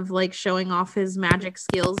sense of showing off his magic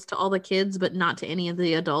skills to all the kids but not to any of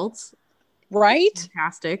the adults. Right?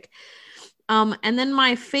 Fantastic. And then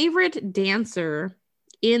my favorite dancer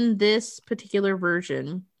in this particular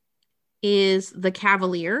version is the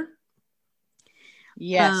Cavalier.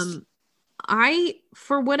 Yes.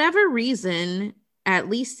 For whatever reason, at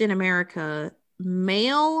least in America,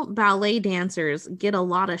 male ballet dancers get a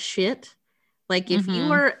lot of shit. Like if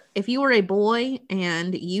you were a boy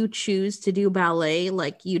and you choose to do ballet,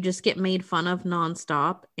 like you just get made fun of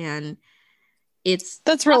nonstop, and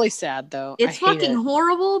that's really sad though. It's fucking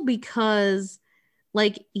horrible because,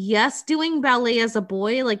 like, yes, doing ballet as a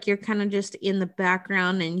boy, like you're kind of just in the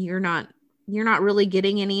background and you're not really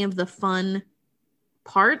getting any of the fun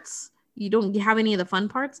parts. You don't have any of the fun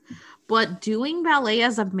parts. But doing ballet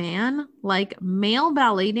as a man, like male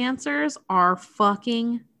ballet dancers are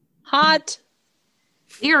fucking hot.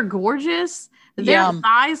 They are gorgeous. Their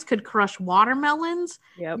thighs could crush watermelons.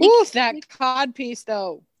 Yep. Ooh, that cod piece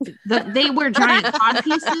though. They wear giant cod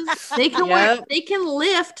pieces. They can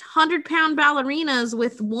lift 100-pound ballerinas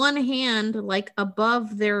with one hand, like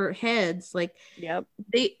above their heads. Like,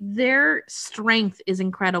 their strength is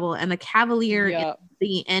incredible. And the Cavalier at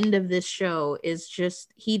the end of this show is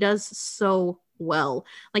just, he does so well.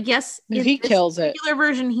 Like, yes, he kills it. Regular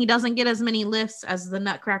version, he doesn't get as many lifts as the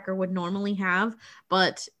Nutcracker would normally have,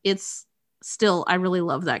 but it's still, I really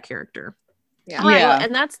love that character. Yeah. Well,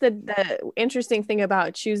 and that's the interesting thing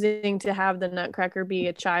about choosing to have the Nutcracker be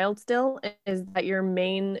a child still, is that your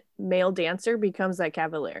main male dancer becomes that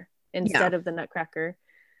Cavalier instead of the Nutcracker.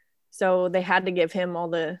 So they had to give him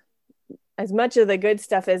as much of the good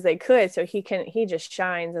stuff as they could, so he just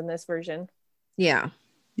shines in this version. Yeah.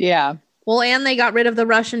 Well, and they got rid of the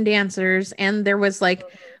Russian dancers, and there was like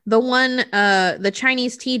the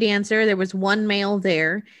Chinese tea dancer, there was one male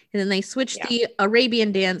there, and then they switched the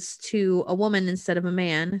Arabian dance to a woman instead of a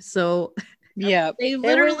man. So they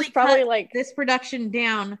literally probably cut this production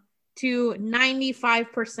down to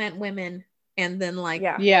 95% women and then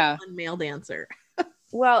one male dancer.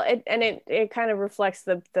 Well, it kind of reflects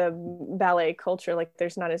the ballet culture. Like,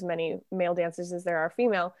 there's not as many male dancers as there are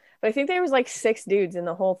female, but I think there was like 6 dudes in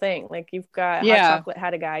the whole thing. Like, you've got Hot Chocolate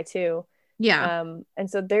had a guy too. And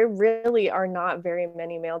so there really are not very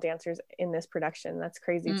many male dancers in this production. That's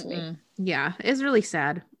crazy to me. Yeah, it's really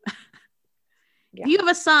sad. If you have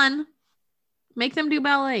a son, make them do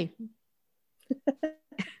ballet.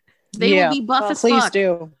 They will be buff as fuck. Please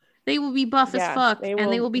do. They will be buff as fuck,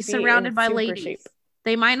 and they will be surrounded by ladies. Shape.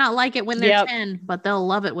 They might not like it when they're 10, but they'll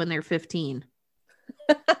love it when they're 15.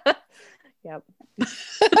 Yep.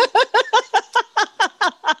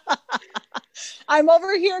 I'm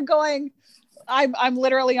over here going, I'm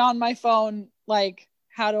literally on my phone, like,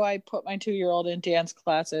 how do I put my 2-year-old in dance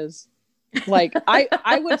classes? Like,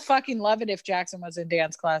 I would fucking love it if Jackson was in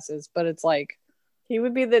dance classes, but it's like, he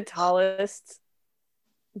would be the tallest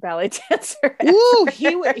ballet dancer. Ooh,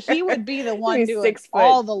 he would be the one doing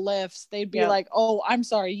all the lifts. They'd be like, oh, I'm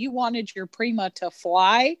sorry, you wanted your prima to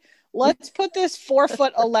fly? Let's put this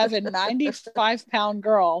 4'11", 95-pound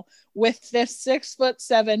girl with this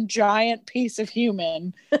 6'7" giant piece of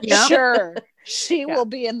human. Sure, she will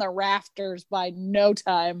be in the rafters by no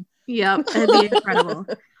time. Yep, it'd be incredible.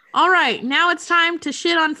 All right, now it's time to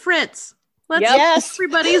shit on Fritz. Let's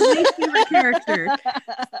everybody's least favorite character.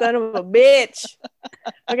 Son of a bitch.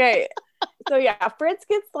 Okay, so Fritz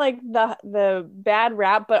gets like the bad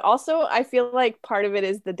rap, but also I feel like part of it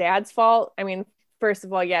is the dad's fault. I mean, first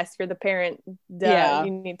of all, yes, you're the parent. You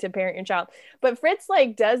need to parent your child. But Fritz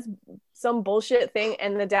like does some bullshit thing,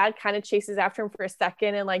 and the dad kind of chases after him for a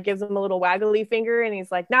second and like gives him a little waggly finger, and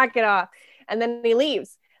he's like, knock it off. And then he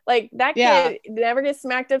leaves. Like, that kid never gets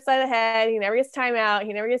smacked upside the head. He never gets timeout.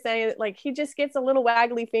 He never gets any, like, he just gets a little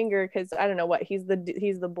waggly finger because I don't know what, he's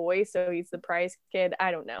the boy, so he's the prize kid. I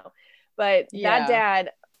don't know. But that dad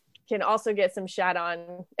can also get some shot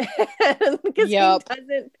on because he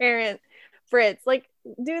doesn't parent Fritz. Like,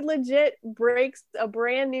 dude legit breaks a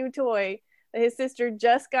brand new toy that his sister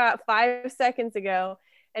just got 5 seconds ago,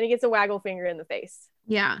 and he gets a waggle finger in the face.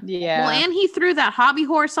 Yeah. Well, and he threw that hobby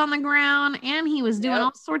horse on the ground, and he was doing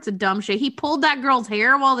all sorts of dumb shit. He pulled that girl's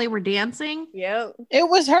hair while they were dancing. Yep. It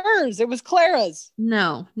was hers. It was Clara's.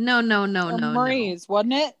 No. Marie's,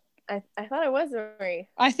 wasn't it? I thought it was Marie.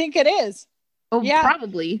 I think it is. Oh, yeah.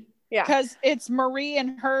 Probably. Yeah. Because it's Marie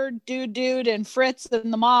and her dude and Fritz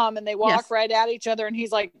and the mom, and they walk right at each other, and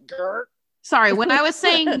he's like, grr. Sorry, when I was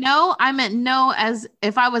saying no, I meant no as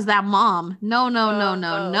if I was that mom.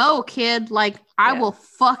 No, kid. Like, I will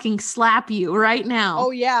fucking slap you right now. Oh,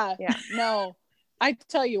 yeah. No. I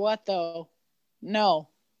tell you what, though. No.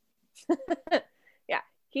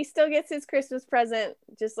 He still gets his Christmas present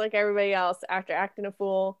just like everybody else after acting a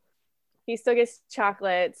fool. He still gets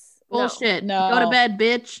chocolates. Bullshit. No. Go to bed,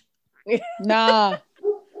 bitch. Nah.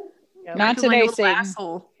 Not today, Satan.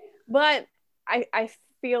 Asshole. But I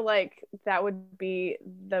feel like that would be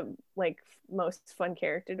the like most fun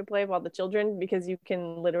character to play of all the children, because you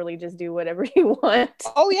can literally just do whatever you want.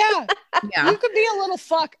 Oh yeah. Yeah. You could be a little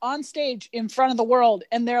fuck on stage in front of the world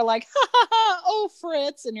and they're like, ha, ha, ha, oh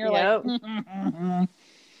Fritz, and you're Yep. like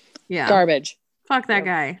Yeah. garbage. Fuck that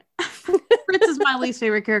guy. Fritz is my least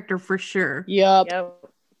favorite character for sure. Yep. Yep.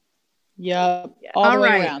 Yeah. All All the way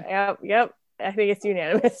right. around. Yep. I think it's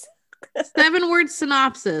unanimous. 7-word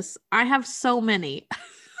synopsis. I have so many.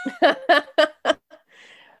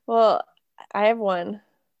 Well, I have one.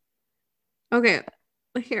 Okay.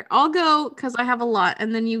 Here, I'll go because I have a lot,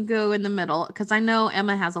 and then you go in the middle because I know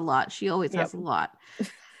Emma has a lot. She always has a lot.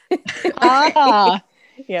 Ah.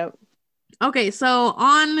 Yep. Okay, so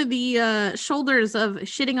on the shoulders of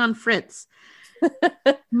shitting on Fritz,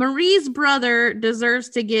 Marie's brother deserves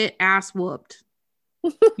to get ass whooped.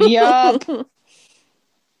 Yup.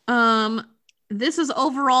 This is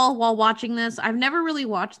overall, while watching this, I've never really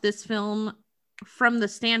watched this film from the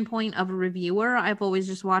standpoint of a reviewer. I've always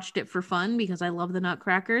just watched it for fun because I love the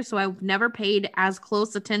Nutcracker. So I've never paid as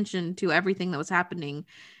close attention to everything that was happening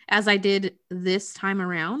as I did this time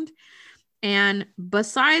around. And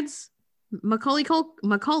besides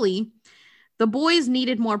Macaulay, the boys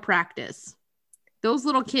needed more practice. Those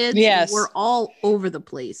little kids were all over the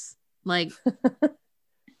place. Like,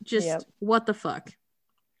 just what the fuck?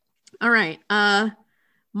 All right.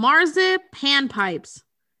 Marza Panpipes.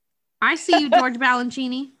 I see you, George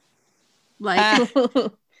Balanchini. Like,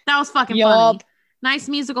 that was fucking funny. Nice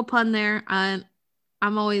musical pun there. I'm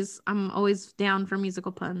always down for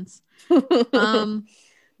musical puns. The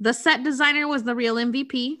set designer was the real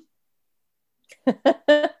MVP.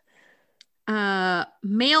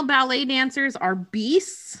 Male ballet dancers are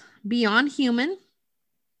beasts beyond human.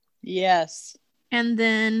 Yes. And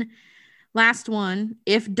then last one,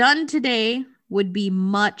 if done today, would be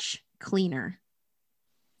much cleaner.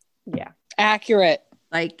 Yeah. Accurate.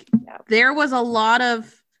 Like, there was a lot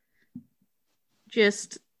of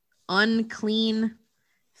just unclean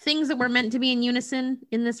things that were meant to be in unison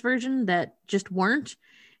in this version that just weren't.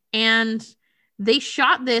 And they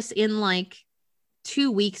shot this in like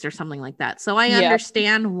 2 weeks or something like that. So I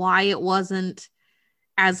understand why it wasn't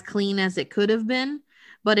as clean as it could have been.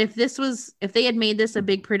 But if they had made this a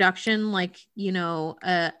big production, like, you know,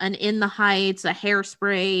 an In the Heights, a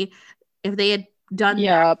Hairspray, if they had done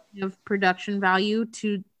that kind of production value,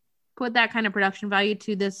 to put that kind of production value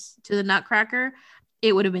to the Nutcracker,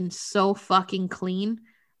 it would have been so fucking clean.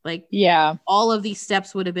 Like, all of these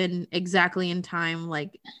steps would have been exactly in time.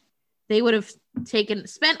 Like, they would have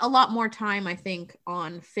spent a lot more time, I think,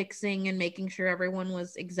 on fixing and making sure everyone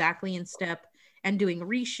was exactly in step and doing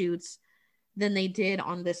reshoots than they did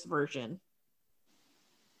on this version.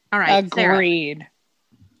 All right. Agreed.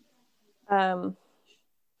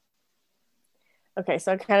 Okay,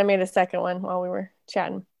 so I kind of made a second one while we were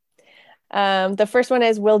chatting. The first one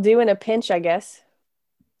is "will do in a pinch," I guess.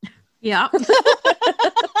 Yeah.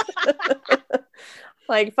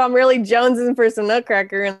 Like, if I'm really jonesing for some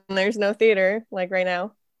Nutcracker and there's no theater, like right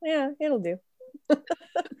now, yeah, it'll do.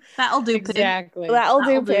 That'll do, exactly. That'll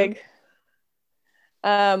do, pig.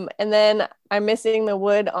 And then I'm missing the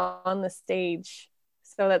wood on the stage.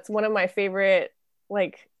 So that's one of my favorite,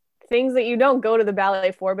 like, things that you don't go to the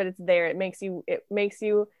ballet for, but it's there. It makes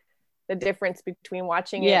you the difference between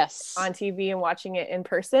watching it on TV and watching it in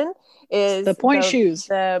person is the shoes.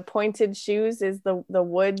 The pointed shoes is the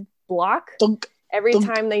wood block. Dunk, Every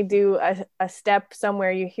time they do a step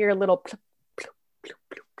somewhere, you hear a little plop, plop, plop,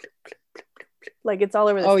 plop, plop, plop, plop, plop, like it's all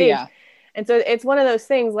over the stage. Yeah. And so it's one of those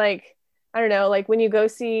things, like, I don't know, like when you go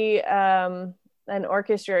see an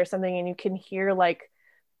orchestra or something and you can hear like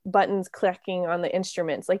buttons clicking on the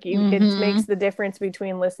instruments, like it makes the difference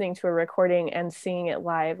between listening to a recording and seeing it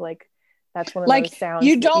live. Like, that's one of those sounds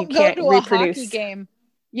you don't go to reproduce. A hockey game.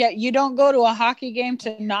 Yeah, you don't go to a hockey game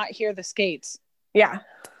to not hear the skates. Yeah.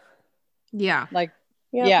 Like,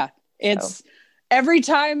 it's every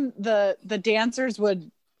time the dancers would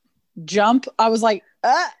jump, I was like,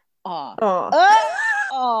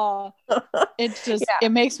 it's just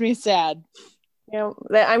it makes me sad. You know,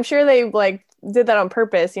 I'm sure they like did that on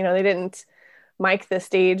purpose. You know, they didn't mic the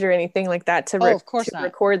stage or anything like that to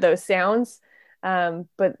record those sounds.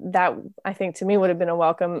 But that, I think, to me would have been a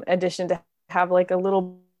welcome addition, to have like a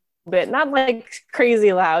little bit, not like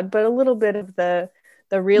crazy loud, but a little bit of the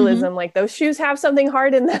realism. Like, those shoes have something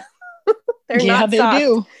hard in them. They're not soft.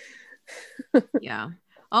 Do. Yeah.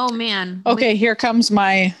 Oh man. Okay, here comes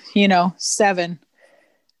my 7.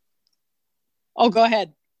 Oh, go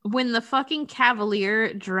ahead. When the fucking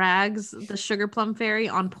Cavalier drags the Sugar Plum Fairy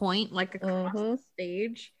on point, like across the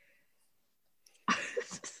stage.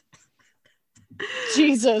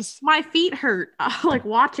 Jesus. My feet hurt like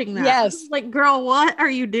watching that. Yes. Like, girl, what are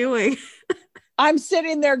you doing? I'm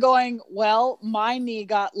sitting there going, well, my knee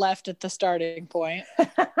got left at the starting point.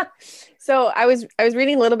 So I was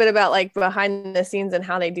reading a little bit about like behind the scenes and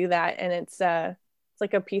how they do that, and it's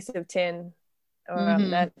like a piece of tin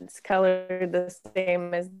that's colored the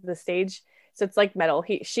same as the stage, so it's like metal.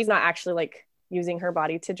 She's not actually like using her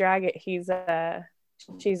body to drag it. She's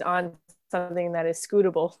on something that is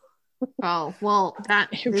scootable. Oh, well, that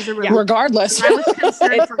is a really regardless. I was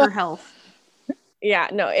concerned for her health. Yeah,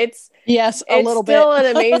 no, it's little bit. It's still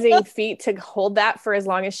an amazing feat to hold that for as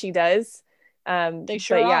long as she does. They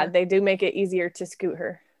sure but are. yeah, they do make it easier to scoot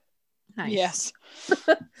her. Nice. Yes.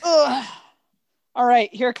 All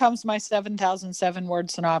right, here comes my 7,007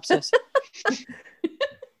 word synopsis.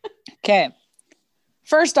 Okay.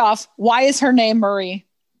 First off, why is her name Marie?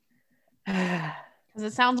 Because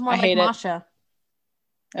it sounds more I like hate it. Masha.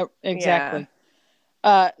 Oh, exactly.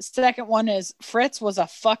 Second one is Fritz was a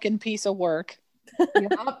fucking piece of work.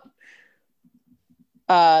 Yep.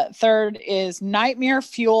 Third is nightmare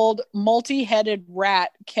fueled multi-headed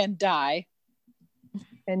rat can die.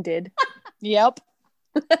 And did. Yep.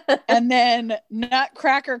 And then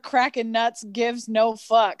Nutcracker cracking nuts gives no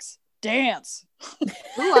fucks. Dance. Ooh,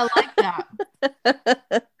 I like that.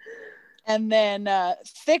 And then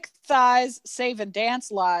thick thighs saving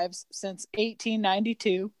dance lives since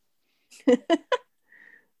 1892.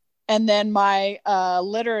 And then my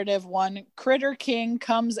alliterative one, Critter King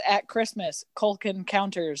comes at Christmas. Culkin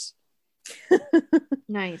counters.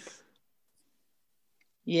 Nice.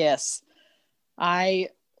 Yes. I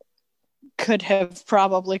could have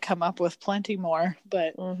probably come up with plenty more,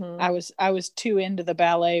 but I was too into the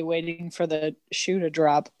ballet waiting for the shoe to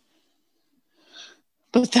drop.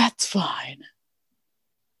 But that's fine.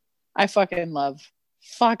 I fucking love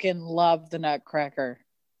the Nutcracker.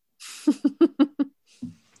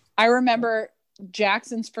 I remember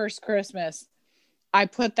Jackson's first Christmas. I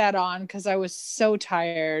put that on because I was so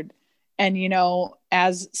tired. And, you know,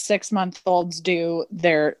 as 6-month-olds do,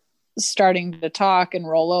 they're starting to talk and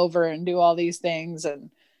roll over and do all these things.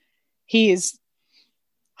 And he's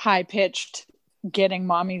high-pitched, getting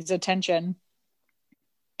mommy's attention.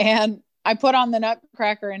 And I put on the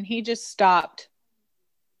Nutcracker and he just stopped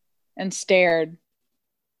and stared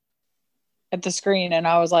at the screen, and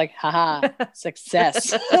I was like, haha,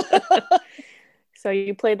 success. So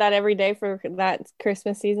you played that every day for that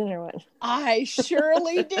Christmas season or what? I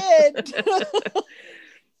surely did.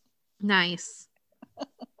 Nice.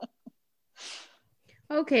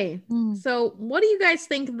 Okay, so what do you guys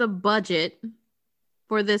think the budget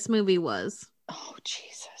for this movie was? Oh,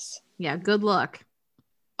 Jesus. Yeah, good luck.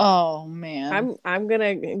 Oh, man. I'm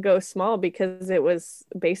gonna go small because it was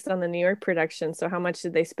based on the New York production. So how much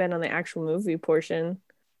did they spend on the actual movie portion?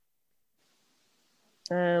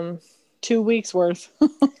 2 weeks worth.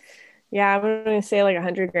 Yeah, I'm gonna say like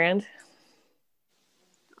 $100,000.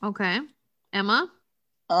 Okay. Emma?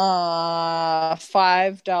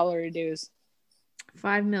 $5 dues.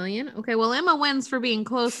 5 million. Okay, well, Emma wins for being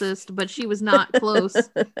closest, but she was not close.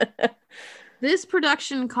 This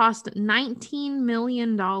production cost $19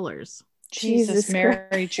 million. Jesus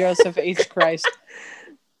Mary, Joseph H. Christ.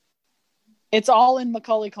 It's all in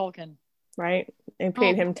Macaulay Culkin. Right? They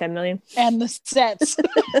paid him $10 million. And the sets.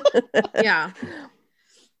 Yeah.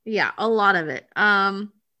 Yeah, a lot of it.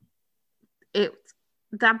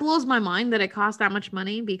 That blows my mind that it cost that much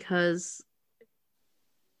money, because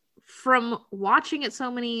from watching it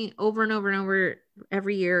so many over and over and over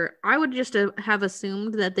every year, I would just have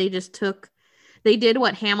assumed that they did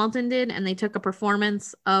what Hamilton did, and they took a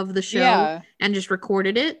performance of the show and just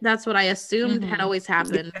recorded it. That's what I assumed had always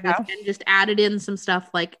happened, and just added in some stuff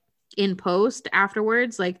like in post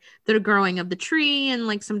afterwards, like the growing of the tree and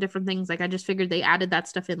like some different things. Like I just figured they added that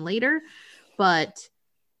stuff in later, but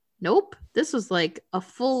nope. This was like a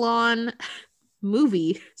full-on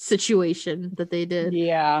movie situation that they did.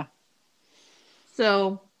 Yeah.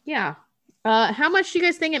 So yeah. How much do you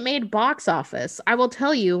guys think it made box office? I will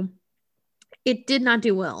tell you, it did not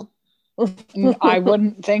do well. I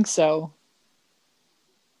wouldn't think so.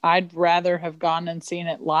 I'd rather have gone and seen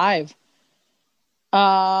it live.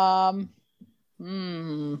 $2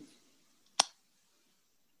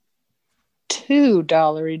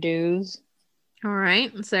 dues. All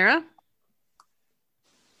right, Sarah?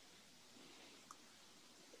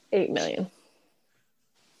 $8 million.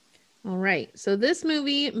 All right. So this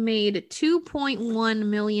movie made $2.1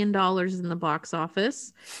 million in the box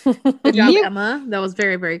office. Good job, Emma. That was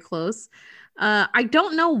very, very close. I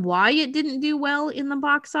don't know why it didn't do well in the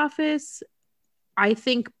box office. I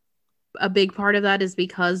think a big part of that is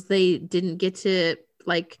because they didn't get to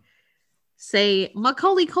like say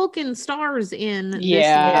Macaulay Culkin stars in this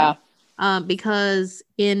Yeah. because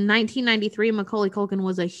in 1993 Macaulay Culkin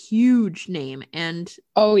was a huge name, and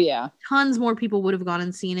Oh yeah. tons more people would have gone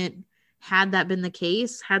and seen it had that been the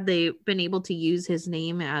case, had they been able to use his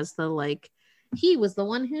name as the like he was the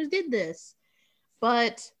one who did this.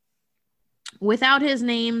 But without his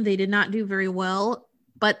name, they did not do very well.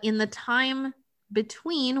 But in the time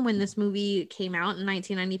between when this movie came out in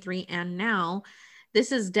 1993 and now,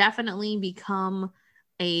 this has definitely become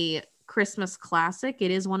a Christmas classic. It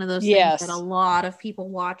is one of those things that a lot of people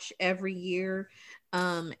watch every year.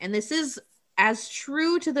 And this is as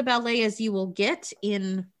true to the ballet as you will get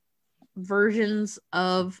in movie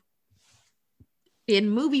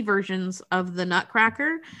versions of the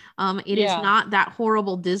Nutcracker. It is not that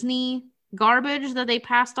horrible Disney garbage that they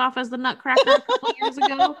passed off as the Nutcracker a couple years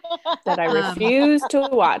ago that I refuse to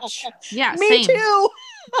watch. Yeah, me too.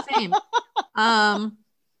 Same.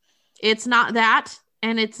 It's not that,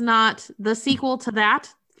 and it's not the sequel to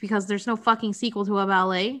that, because there's no fucking sequel to a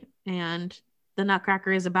ballet, and the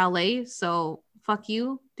Nutcracker is a ballet, so fuck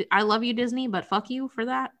you. I love you, Disney, but fuck you for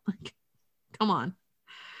that. Like, come on.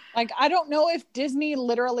 Like, I don't know if Disney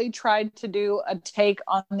literally tried to do a take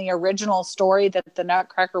on the original story that the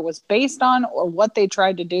Nutcracker was based on, or what they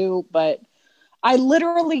tried to do, but I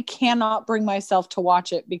literally cannot bring myself to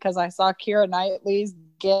watch it because I saw Keira Knightley's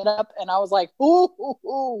Get Up and I was like,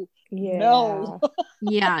 ooh, yeah. No.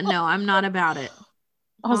 Yeah, no, I'm not about it.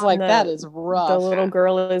 I was like, that is rough. The little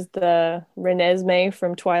girl is the Renesmee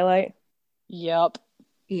from Twilight. Yep.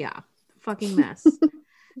 Yeah, fucking mess.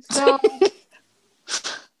 So...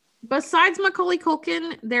 Besides Macaulay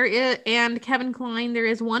Culkin, and Kevin Kline, there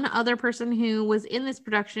is one other person who was in this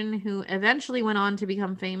production who eventually went on to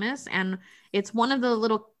become famous, and it's one of the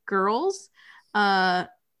little girls.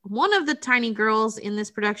 One of the tiny girls in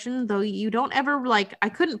this production, though you don't ever I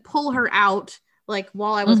couldn't pull her out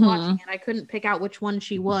while I was watching it. I couldn't pick out which one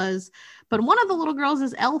she was, but one of the little girls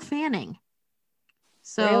is Elle Fanning.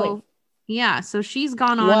 So really? Yeah, so she's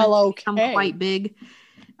gone on to become quite big.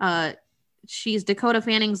 She's Dakota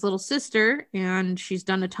Fanning's little sister, and she's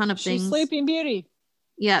done a ton of things. She's Sleeping Beauty.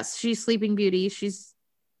 Yes, she's Sleeping Beauty. She's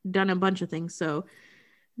done a bunch of things. So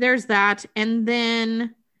there's that. And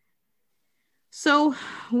then, so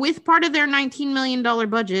with part of their $19 million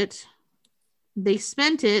budget, they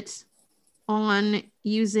spent it on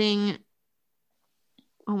using,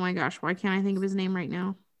 oh my gosh, why can't I think of his name right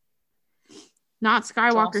now? Not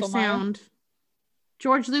Skywalker Sound.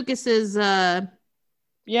 George Lucas's,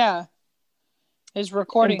 his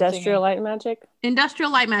recording Industrial Light Magic.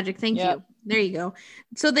 Industrial Light Magic. Thank you. There you go.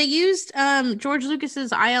 So they used George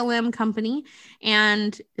Lucas's ILM company,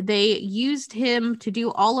 and they used him to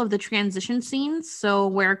do all of the transition scenes. So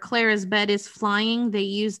where Clara's bed is flying, they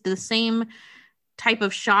used the same type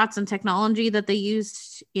of shots and technology that they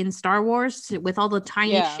used in Star Wars with all the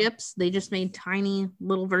tiny ships. They just made tiny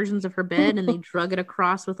little versions of her bed and they drug it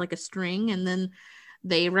across with a string, and then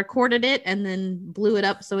they recorded it and then blew it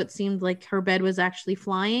up so it seemed like her bed was actually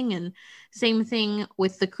flying. And same thing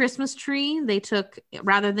with the Christmas tree. They took,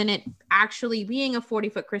 rather than it actually being a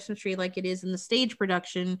 40-foot Christmas tree like it is in the stage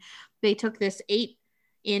production, they took this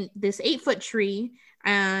 8-foot tree,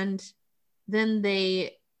 and then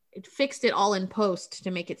they fixed it all in post to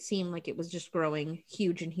make it seem like it was just growing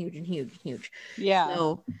huge and huge and huge and huge. Yeah.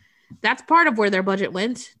 So that's part of where their budget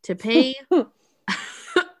went, to pay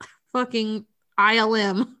fucking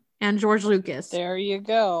ILM and George Lucas. There you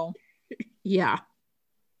go. Yeah.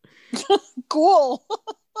 Cool.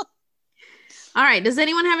 All right. Does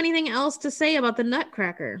anyone have anything else to say about the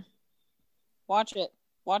Nutcracker? Watch it.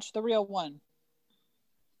 Watch the real one.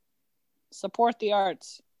 Support the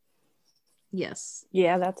arts. Yes.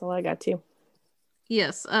 Yeah, that's all I got too.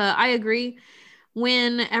 Yes, I agree.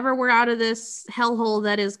 Whenever we're out of this hellhole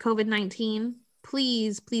that is COVID-19,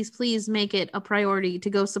 please, please, please make it a priority to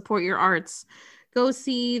go support your arts. Go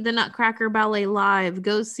see the Nutcracker Ballet live.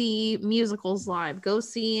 Go see musicals live. Go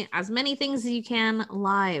see as many things as you can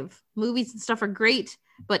live. Movies and stuff are great,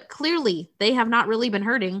 but clearly they have not really been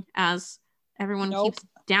hurting, as everyone keeps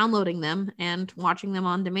downloading them and watching them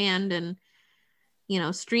on demand and,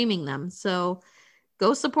 streaming them. So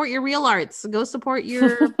go support your real arts. Go support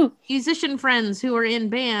your musician friends who are in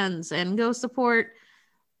bands, and go support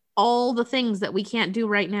all the things that we can't do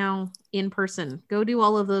right now in person. Go do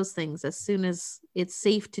all of those things as soon as it's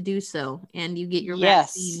safe to do so, and you get your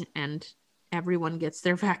vaccine, and everyone gets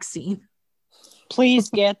their vaccine. Please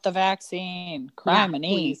get the vaccine. Criminy.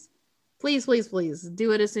 Please, please, please, please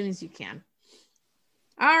do it as soon as you can.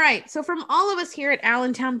 All right. So from all of us here at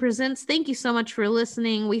Allentown Presents, thank you so much for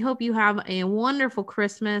listening. We hope you have a wonderful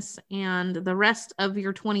Christmas and the rest of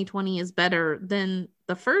your 2020 is better than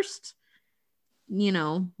the first,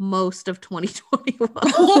 most of 2021.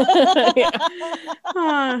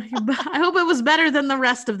 I hope it was better than the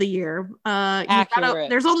rest of the year.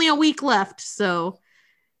 There's only a week left. So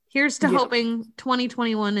here's to hoping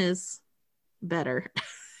 2021 is better.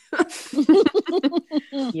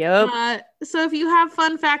 Yep. So if you have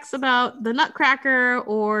fun facts about the Nutcracker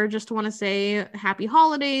or just want to say happy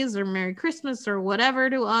holidays or Merry Christmas or whatever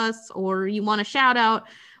to us, or you want to shout out,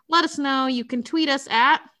 let us know. You can tweet us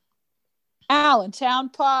at Allentown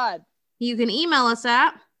Pod. You can email us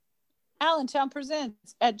at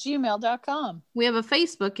allentownpresents@gmail.com. We have a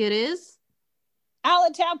Facebook. It is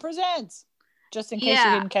Allentown Presents. Just in case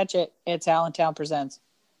you didn't catch it, it's Allentown Presents.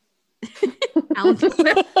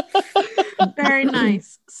 Very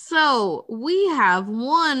nice. So we have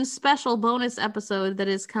one special bonus episode that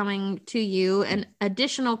is coming to you, an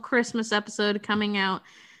additional Christmas episode coming out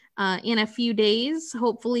in a few days.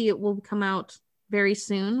 Hopefully it will come out very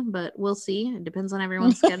soon, but we'll see. It depends on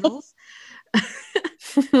everyone's schedules.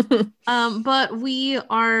 But we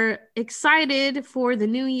are excited for the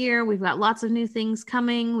new year. We've got lots of new things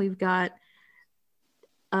coming. We've got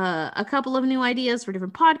a couple of new ideas for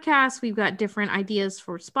different podcasts. We've got different ideas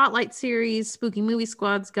for Spotlight series. Spooky Movie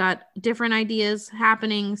Squad's got different ideas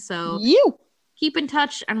happening. So keep in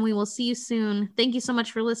touch and we will see you soon. Thank you so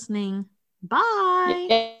much for listening.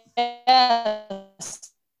 Bye.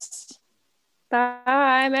 Yes.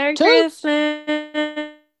 Bye. Merry Christmas.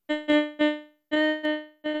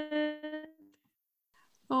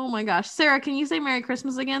 Oh my gosh. Sarah, can you say Merry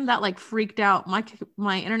Christmas again? That like freaked out.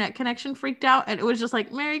 My internet connection freaked out and it was just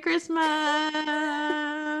like Merry Christmas.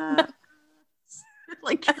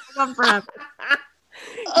 Like on forever.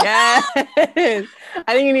 Yes. I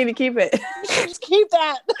think you need to keep it. Just keep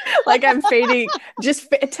that. Like I'm fading. Just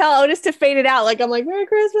tell Otis to fade it out. Like I'm like Merry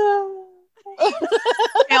Christmas.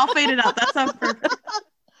 Okay, I'll fade it out. That sounds perfect.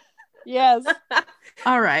 Yes.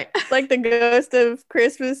 All right. Like the ghost of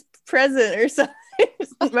Christmas present or something.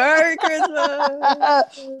 Merry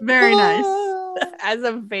Christmas. Very nice. As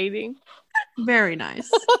I'm fading. Very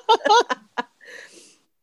nice.